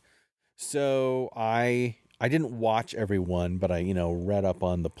franchise. So I didn't watch every one, but I, read up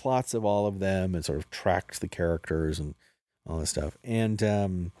on the plots of all of them and sort of tracked the characters and all this stuff. And,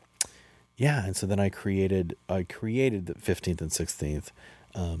 and so then I created the 15th and 16th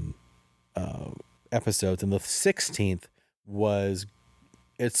episodes, and the 16th was.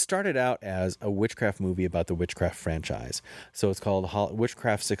 It started out as a witchcraft movie about the witchcraft franchise. So it's called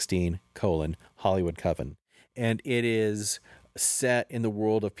Witchcraft 16, Hollywood Coven. And it is set in the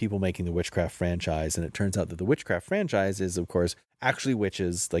world of people making the witchcraft franchise. And it turns out that the witchcraft franchise is, of course, actually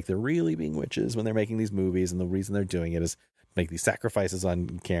witches. Like, they're really being witches when they're making these movies. And the reason they're doing it is make these sacrifices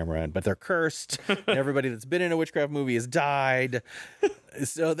on camera. But they're cursed. And everybody that's been in a witchcraft movie has died.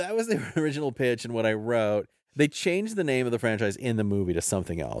 So that was the original pitch and what I wrote. They changed the name of the franchise in the movie to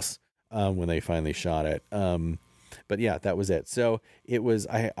something else when they finally shot it. But yeah, that was it. So it was,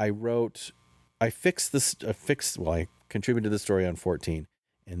 I contributed to the story on 14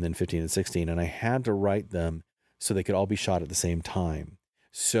 and then 15 and 16, and I had to write them so they could all be shot at the same time.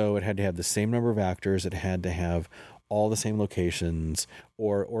 So it had to have the same number of actors. It had to have all the same locations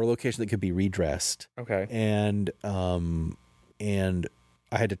or a location that could be redressed. Okay. And I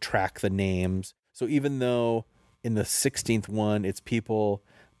had to track the names. So even though in the 16th one, it's people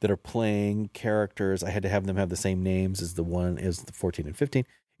that are playing characters, I had to have them have the same names as the 14 and 15.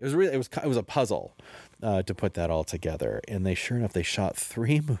 It was a puzzle to put that all together. And sure enough, they shot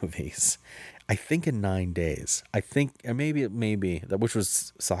 3 movies, I think in 9 days. I think, and maybe which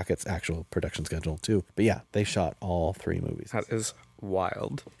was Socket's actual production schedule too. But yeah, they shot all 3 movies. That is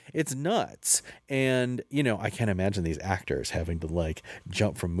wild. It's nuts. And, I can't imagine these actors having to like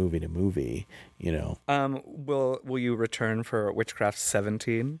jump from movie to movie, Will you return for Witchcraft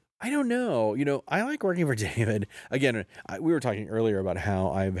 17? I don't know. I like working for David. Again, we were talking earlier about how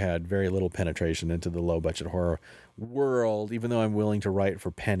I've had very little penetration into the low budget horror world, even though I'm willing to write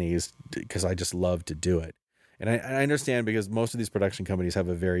for pennies because I just love to do it. And I understand because most of these production companies have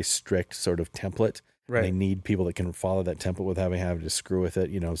a very strict sort of template. Right. They need people that can follow that template without having to screw with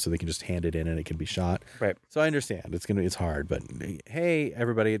it, so they can just hand it in and it can be shot. Right. So I understand it's hard, but hey,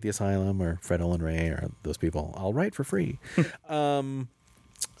 everybody at the Asylum or Fred Olin Ray or those people, I'll write for free. I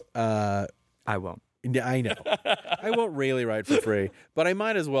won't. I know. I won't really write for free, but I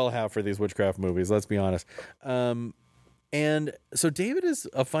might as well have for these witchcraft movies. Let's be honest. And so David is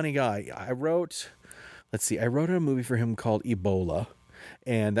a funny guy. I wrote a movie for him called Ebola.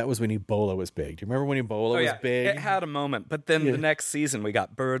 And that was when Ebola was big. Do you remember when Ebola was big? It had a moment, but then the next season we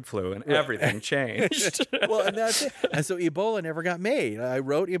got bird flu and everything changed. Well, and that's it. And so Ebola never got made. I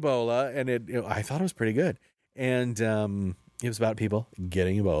wrote Ebola, and I thought it was pretty good. And it was about people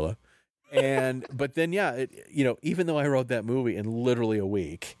getting Ebola. But then, even though I wrote that movie in literally a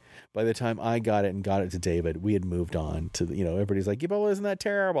week, by the time I got it and got it to David, we had moved on to everybody's like, Ebola isn't that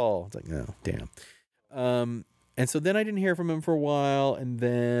terrible? It's like, no, damn. And so then I didn't hear from him for a while. And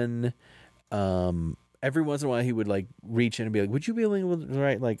then every once in a while he would like reach in and be like, would you be willing to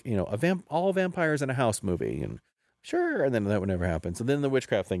write like, all vampires in a house movie? And sure. And then that would never happen. So then the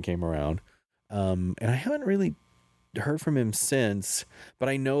witchcraft thing came around. And I haven't really heard from him since, but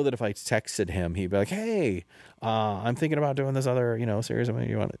I know that if I texted him, he'd be like, hey, I'm thinking about doing this other, series of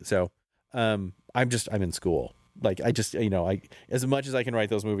you want it. So I'm in school. Like I just, as much as I can write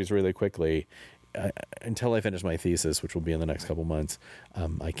those movies really quickly, until I finish my thesis, which will be in the next couple months,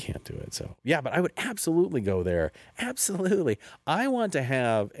 I can't do it. So yeah, but I would absolutely go there. Absolutely. I want to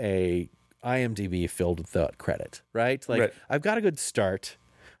have a IMDb filled with that credit, right? Like right. I've got a good start.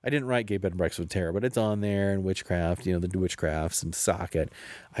 I didn't write Gay Bed and Breakfast with Terror, but it's on there, and Witchcraft, the Witchcrafts and Socket.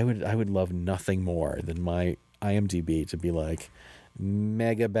 I would love nothing more than my IMDb to be like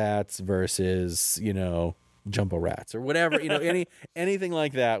Megabats versus, Jumbo Rats or whatever, anything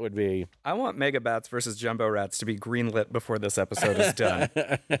like that would be. I want Megabats versus Jumbo Rats to be greenlit before this episode is done.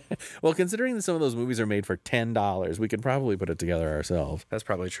 Well, considering that some of those movies are made for $10, we could probably put it together ourselves. That's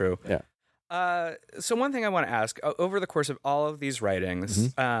probably true. Yeah. So one thing I want to ask, over the course of all of these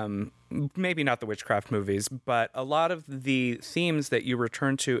writings, maybe not the witchcraft movies, but a lot of the themes that you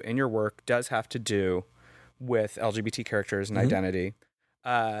return to in your work does have to do with LGBT characters and identity.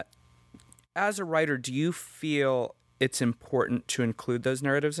 As a writer, do you feel it's important to include those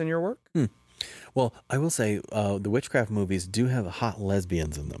narratives in your work? Well, I will say the witchcraft movies do have hot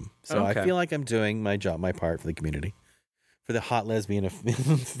lesbians in them. So I feel like I'm doing my part for the community, for the hot lesbian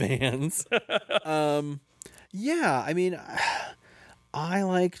fans. Yeah, I mean,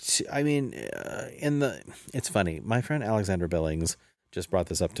 it's funny. My friend Alexandra Billings just brought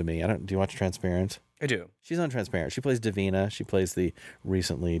this up to me. Do you watch Transparent? I do. She's on Transparent. She plays Davina. She plays the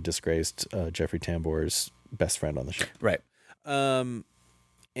recently disgraced Jeffrey Tambor's best friend on the show. Right.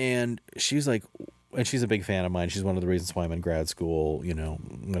 And she's like, and she's a big fan of mine. She's one of the reasons why I'm in grad school,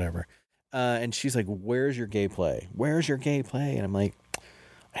 whatever. And she's like, where's your gay play? Where's your gay play? And I'm like,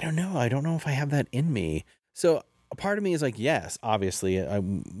 I don't know. I don't know if I have that in me. So a part of me is like, yes, obviously,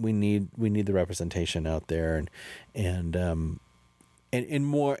 we need the representation out there, and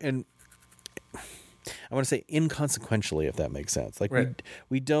more, and I want to say inconsequentially, if that makes sense. Like, right.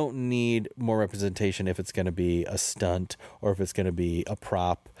 we don't need more representation if it's going to be a stunt or if it's going to be a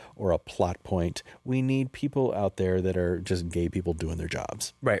prop or a plot point. We need people out there that are just gay people doing their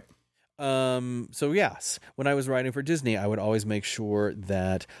jobs. Right. So yes, when I was writing for Disney, I would always make sure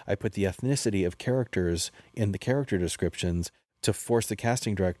that I put the ethnicity of characters in the character descriptions to force the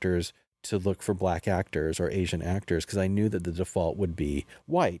casting directors to look for black actors or Asian actors, because I knew that the default would be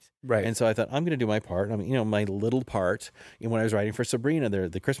white. Right. And so I thought, I'm going to do my part. I mean, my little part. And when I was writing for Sabrina,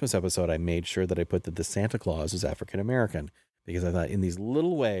 the Christmas episode, I made sure that I put that the Santa Claus was African American, because I thought in these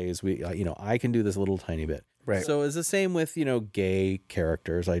little ways, I can do this little tiny bit. Right. So it's the same with, gay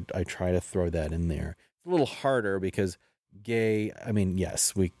characters. I try to throw that in there. It's a little harder because gay, I mean,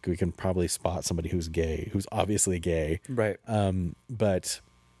 yes, we can probably spot somebody who's gay, who's obviously gay. Right. But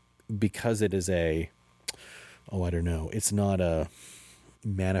because it is I don't know, it's not a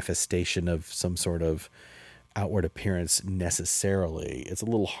manifestation of some sort of outward appearance necessarily. It's a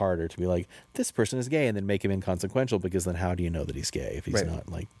little harder to be like, this person is gay, and then make him inconsequential, because then how do you know that he's gay if he's not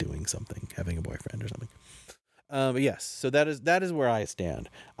like doing something, having a boyfriend or something? But yes, so that is where I stand.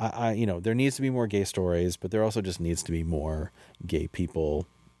 I there needs to be more gay stories, but there also just needs to be more gay people,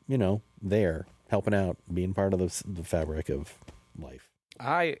 there helping out, being part of the fabric of life.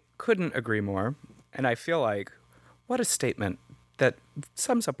 I couldn't agree more, and I feel like what a statement that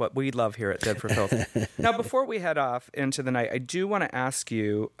sums up what we love here at Dead for Filth. Now, before we head off into the night, I do want to ask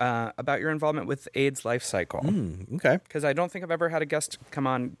you about your involvement with AIDS Life Cycle. Okay. Because I don't think I've ever had a guest come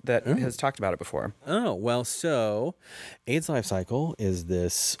on that has talked about it before. Oh, well, so AIDS Life Cycle is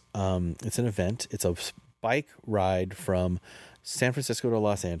this, it's an event. It's a bike ride from San Francisco to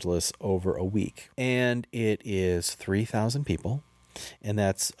Los Angeles over a week. And it is 3,000 people. And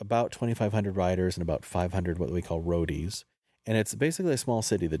that's about 2,500 riders and about 500 what we call roadies. And it's basically a small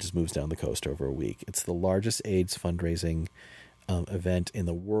city that just moves down the coast over a week. It's the largest AIDS fundraising event in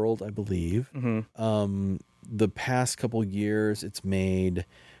the world, I believe. Mm-hmm. The past couple years, it's made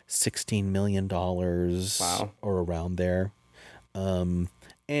 $16 million Wow. or around there. And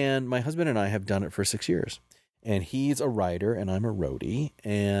my husband and I have done it for 6 years. And he's a rider and I'm a roadie.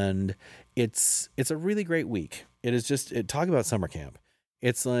 And it's a really great week. It is just, talk about summer camp.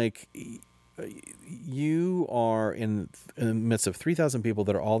 It's like you are in the midst of 3,000 people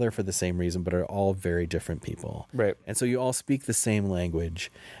that are all there for the same reason, but are all very different people. Right. And so you all speak the same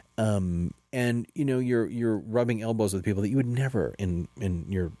language. And you're rubbing elbows with people that you would never in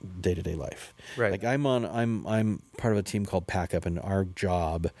your day-to-day life. Right. Like I'm part of a team called Pack Up, and our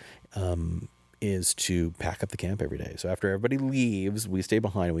job is to pack up the camp every day. So after everybody leaves, we stay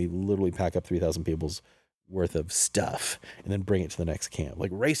behind and we literally pack up 3,000 people's worth of stuff and then bring it to the next camp. Like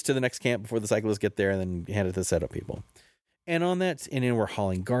race to the next camp before the cyclists get there and then hand it to the setup people. And on that, and then we're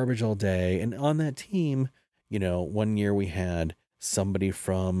hauling garbage all day. And on that team, 1 year we had somebody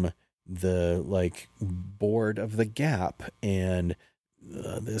from the board of the Gap and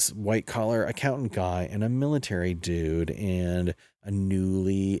this white collar accountant guy and a military dude and a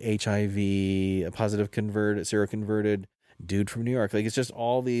newly HIV, a positive seroconverted dude from New York. Like, it's just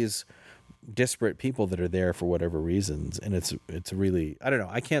all these disparate people that are there for whatever reasons. And it's really, I don't know,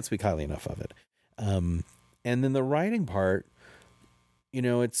 I can't speak highly enough of it. And then the writing part,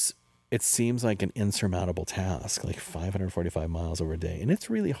 it seems like an insurmountable task, like 545 miles over a day. And it's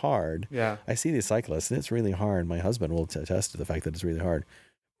really hard. Yeah. I see these cyclists and it's really hard. My husband will attest to the fact that it's really hard,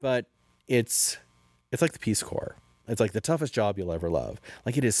 but it's like the Peace Corps. It's like the toughest job you'll ever love.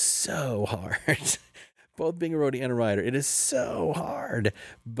 Like, it is so hard. Both being a roadie and a rider, it is so hard.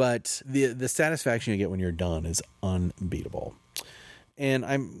 But the satisfaction you get when you're done is unbeatable. And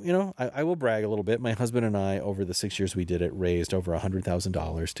I will brag a little bit. My husband and I, over the 6 years we did it, raised over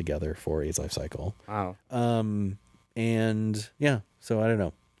 $100,000 together for AIDS Life Cycle. Wow. And yeah, so I don't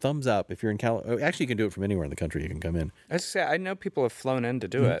know. Thumbs up if you're in California. Actually, you can do it from anywhere in the country. You can come in. I was say, I know people have flown in to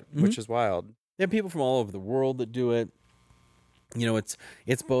do it, which is wild. There are people from all over the world that do it.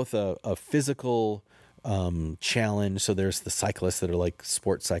 It's both a physical challenge. So there's the cyclists that are like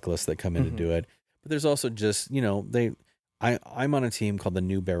sports cyclists that come in to do it. But there's also just, I'm on a team called the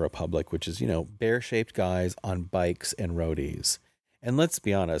New Bear Republic, which is, bear-shaped guys on bikes and roadies. And let's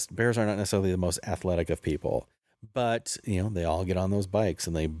be honest, bears are not necessarily the most athletic of people. But, they all get on those bikes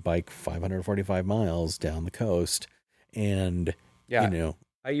and they bike 545 miles down the coast. And,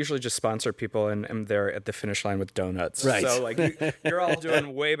 I usually just sponsor people and am there at the finish line with donuts. Right. So you're all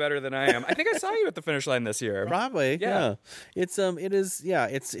doing way better than I am. I think I saw you at the finish line this year. Probably. Yeah. It's a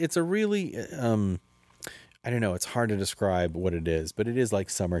really, I don't know, it's hard to describe what it is, but it is like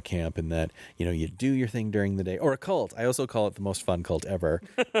summer camp in that, you do your thing during the day, or a cult. I also call it the most fun cult ever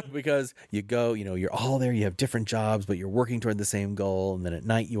because you go, you're all there, you have different jobs, but you're working toward the same goal. And then at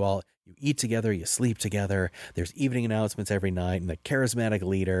night you eat together, you sleep together. There's evening announcements every night. And the charismatic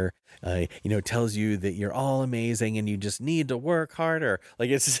leader, tells you that you're all amazing and you just need to work harder. Like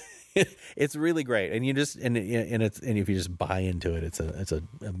it's really great. And you just, and if you just buy into it, it's a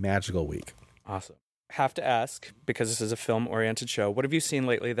magical week. Awesome. Have to ask, because this is a film-oriented show, what have you seen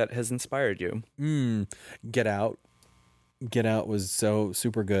lately that has inspired you? Get Out. Get Out was so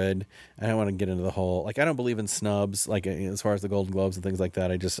super good. I don't want to get into the whole, I don't believe in snubs, as far as the Golden Globes and things like that.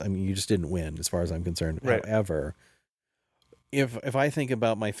 You just didn't win as far as I'm concerned. Right. However, if I think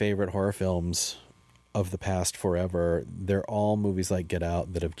about my favorite horror films of the past forever, they're all movies like Get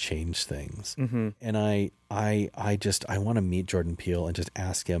Out that have changed things. Mm-hmm. And I want to meet Jordan Peele and just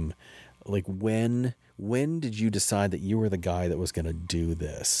ask him, when did you decide that you were the guy that was going to do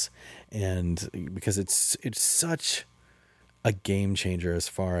this? And because it's such a game changer as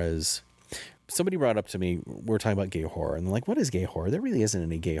far as somebody brought up to me, we're talking about gay horror, and they're like, what is gay horror? There really isn't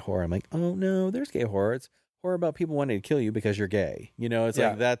any gay horror. I'm like, oh no, there's gay horror. It's horror about people wanting to kill you because you're gay. It's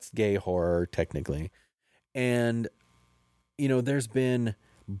like, that's gay horror technically. And, there's been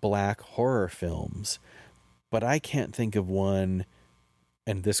black horror films, but I can't think of one.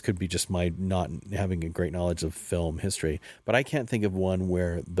 And this could be just my not having a great knowledge of film history, but I can't think of one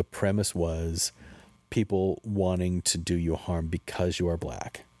where the premise was people wanting to do you harm because you are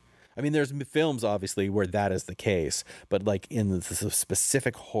black. I mean, there's films obviously where that is the case, but in the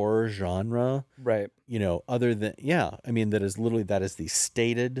specific horror genre, right? Other than that is the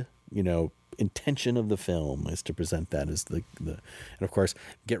stated, intention of the film is to present that as the and of course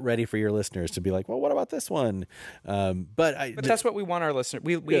get ready for your listeners to be like, well, what about this one? But that's what we want our listeners.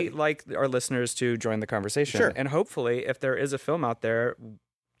 We like our listeners to join the conversation. Sure. And hopefully if there is a film out there,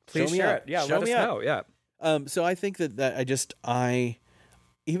 please share it. Yeah, let us know. Yeah. So I think that I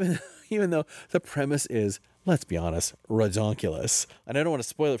even though the premise is, let's be honest, redonkulous, and I don't want to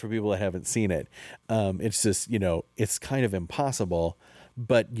spoil it for people that haven't seen it. It's just, it's kind of impossible,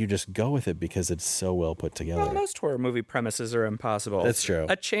 but you just go with it because it's so well put together. Well, most horror movie premises are impossible. That's true.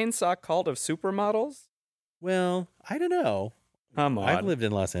 A chainsaw cult of supermodels? Well, I don't know. Come on. I've lived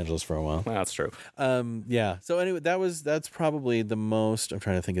in Los Angeles for a while. Well, that's true. Yeah. So anyway, that's probably the most. I'm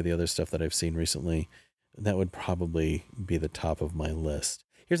trying to think of the other stuff that I've seen recently. That would probably be the top of my list.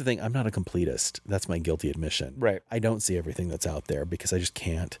 Here's the thing. I'm not a completist. That's my guilty admission. Right. I don't see everything that's out there because I just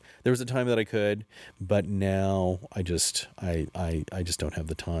can't. There was a time that I could, but now I just don't have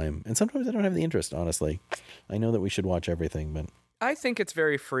the time. And sometimes I don't have the interest, honestly. I know that we should watch everything, but I think it's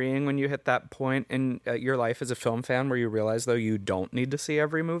very freeing when you hit that point in your life as a film fan where you realize, though, you don't need to see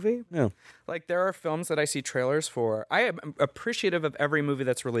every movie. Yeah. There are films that I see trailers for. I am appreciative of every movie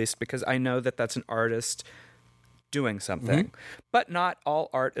that's released because I know that that's an artist doing something, but not all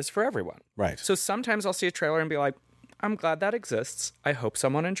art is for everyone. Right. So sometimes I'll see a trailer and be like, I'm glad that exists. I hope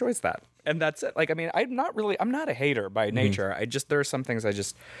someone enjoys that. And that's it. I'm not a hater by nature. There are some things I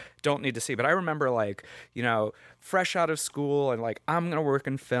just don't need to see. But I remember fresh out of school and I'm going to work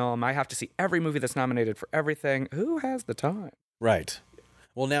in film. I have to see every movie that's nominated for everything. Who has the time? Right.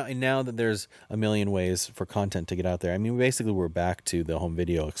 Well, now that there's a million ways for content to get out there, I mean, basically we're back to the home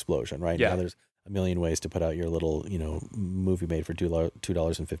video explosion, right? Yeah. Now there's a million ways to put out your little, movie made for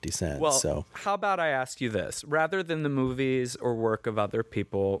 $2.50. Well, so how about I ask you this? Rather than the movies or work of other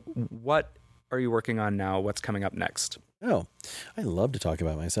people, what are you working on now? What's coming up next? Oh, I love to talk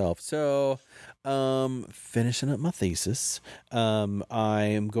about myself. So, finishing up my thesis. I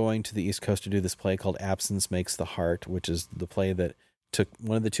am going to the East Coast to do this play called Absence Makes the Heart, which is the play that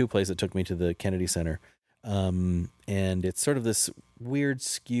one of the two plays that took me to the Kennedy Center. And it's sort of this weird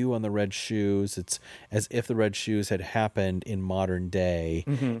skew on the Red Shoes. It's as if the Red Shoes had happened in modern day,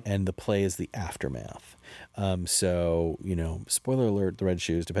 and the play is the aftermath. So, spoiler alert, the Red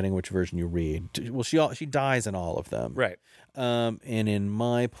Shoes, depending on which version you read, well, she dies in all of them. Right. And in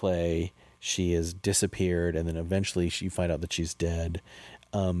my play, she is disappeared, and then eventually you find out that she's dead.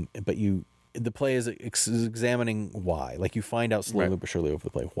 But the play is examining why. You find out slowly but surely over the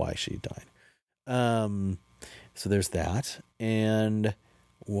play why she died. So there's that. And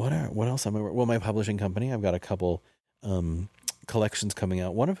what else am I? Well, my publishing company, I've got a couple collections coming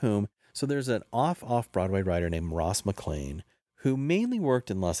out. One of whom, so there's an off-Broadway writer named Ross McLean who mainly worked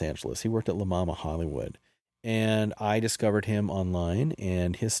in Los Angeles. He worked at La Mama Hollywood, and I discovered him online,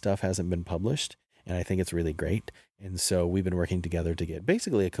 and his stuff hasn't been published, and I think it's really great. And so we've been working together to get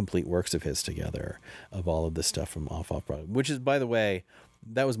basically a complete works of his together of all of this stuff from off-Broadway, which is, by the way,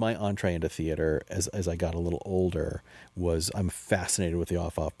 that was my entree into theater as I got a little older. I'm fascinated with the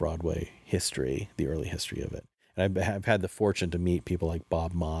off-Broadway history, the early history of it. And I've had the fortune to meet people like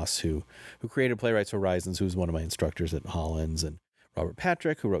Bob Moss, who created Playwrights Horizons, who was one of my instructors at Hollins, and Robert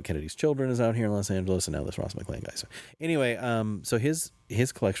Patrick, who wrote Kennedy's Children, is out here in Los Angeles, and now this Ross McLean guy. So anyway, so his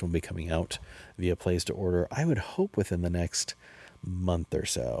collection will be coming out via Plays to Order, I would hope within the next month or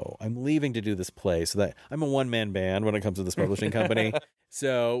so. I'm leaving to do this play, so that I'm a one-man band when it comes to this publishing company.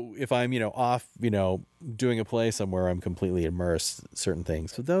 So if I'm, off, doing a play somewhere, I'm completely immersed in certain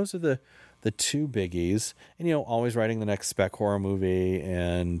things. So those are the two biggies, and always writing the next spec horror movie,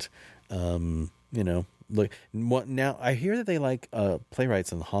 and look, now I hear that they like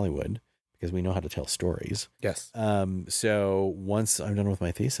playwrights in Hollywood because we know how to tell stories. Yes. So once I'm done with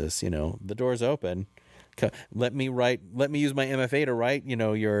my thesis, the door's open. Let me use my MFA to write,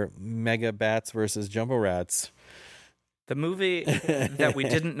 your Mega Bats versus Jumbo Rats. The movie that we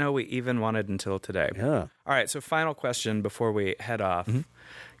didn't know we even wanted until today. Yeah. All right, so final question before we head off. Mm-hmm.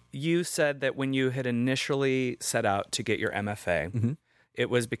 You said that when you had initially set out to get your MFA, mm-hmm. it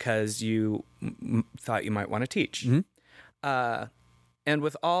was because you thought you might want to teach. Mm-hmm. And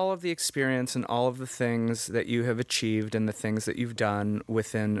with all of the experience and all of the things that you have achieved and the things that you've done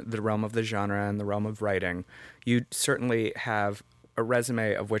within the realm of the genre and the realm of writing, you certainly have a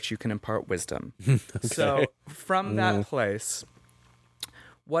resume of which you can impart wisdom. Okay. So from that place,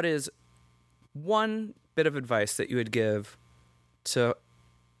 what is one bit of advice that you would give to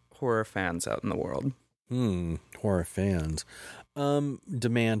horror fans out in the world? Horror fans.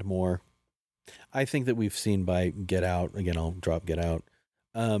 Demand more. I think that we've seen by Get Out, again, I'll drop Get Out,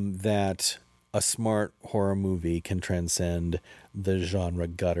 that a smart horror movie can transcend the genre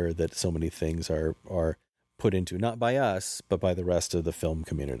gutter that so many things are put into, not by us, but by the rest of the film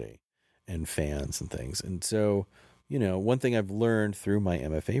community and fans and things. And so, one thing I've learned through my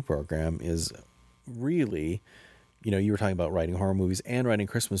MFA program is really, you were talking about writing horror movies and writing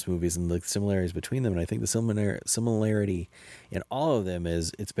Christmas movies and the similarities between them. And I think the similarity in all of them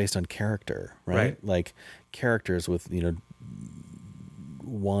is it's based on character, right? Like characters with,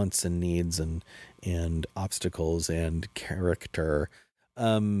 wants and needs and obstacles and character.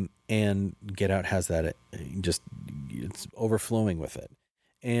 And Get Out has that, it's overflowing with it.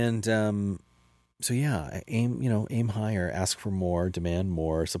 And, so yeah, aim higher, ask for more, demand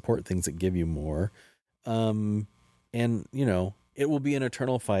more, support things that give you more. And, it will be an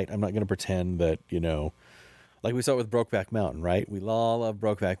eternal fight. I'm not going to pretend that, like we saw with Brokeback Mountain, right? We all love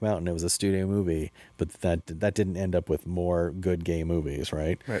Brokeback Mountain. It was a studio movie, but that didn't end up with more good gay movies,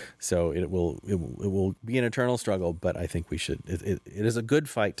 right? Right. So it will be an eternal struggle, but I think we should. It is a good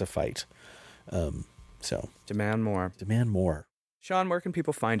fight to fight. So demand more. Demand more. Sean, where can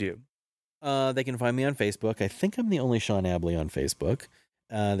people find you? They can find me on Facebook. I think I'm the only Sean Abley on Facebook.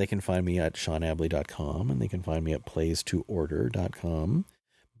 They can find me at SeanAbley.com, and they can find me at PlaysToOrder.com.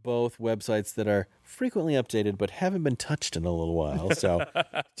 Both websites that are frequently updated but haven't been touched in a little while. So,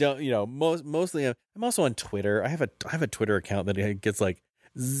 mostly I'm also on Twitter. I have a Twitter account that gets like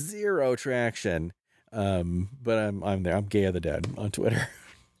zero traction, but I'm there. I'm Gay of the Dead on Twitter.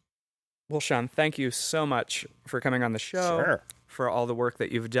 Well, Sean, thank you so much for coming on the show. Sure. For all the work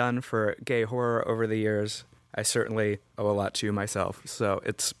that you've done for gay horror over the years. I certainly owe a lot to you myself, so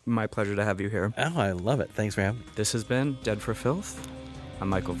it's my pleasure to have you here. Oh, I love it. Thanks for having me. This has been Dead for Filth. I'm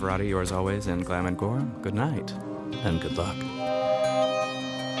Michael Varrati, yours always in Glam and Gore. Good night, and good luck.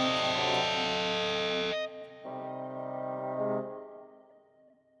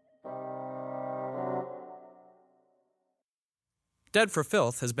 Dead for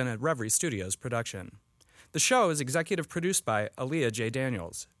Filth has been a Reverie Studios production. The show is executive produced by Aaliyah J.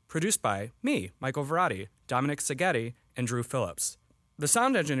 Daniels, produced by me, Michael Varrati, Dominic Seghetti, and Drew Phillips. The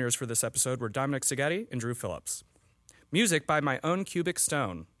sound engineers for this episode were Dominic Seghetti and Drew Phillips. Music by my own Cubic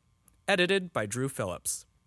Stone. Edited by Drew Phillips.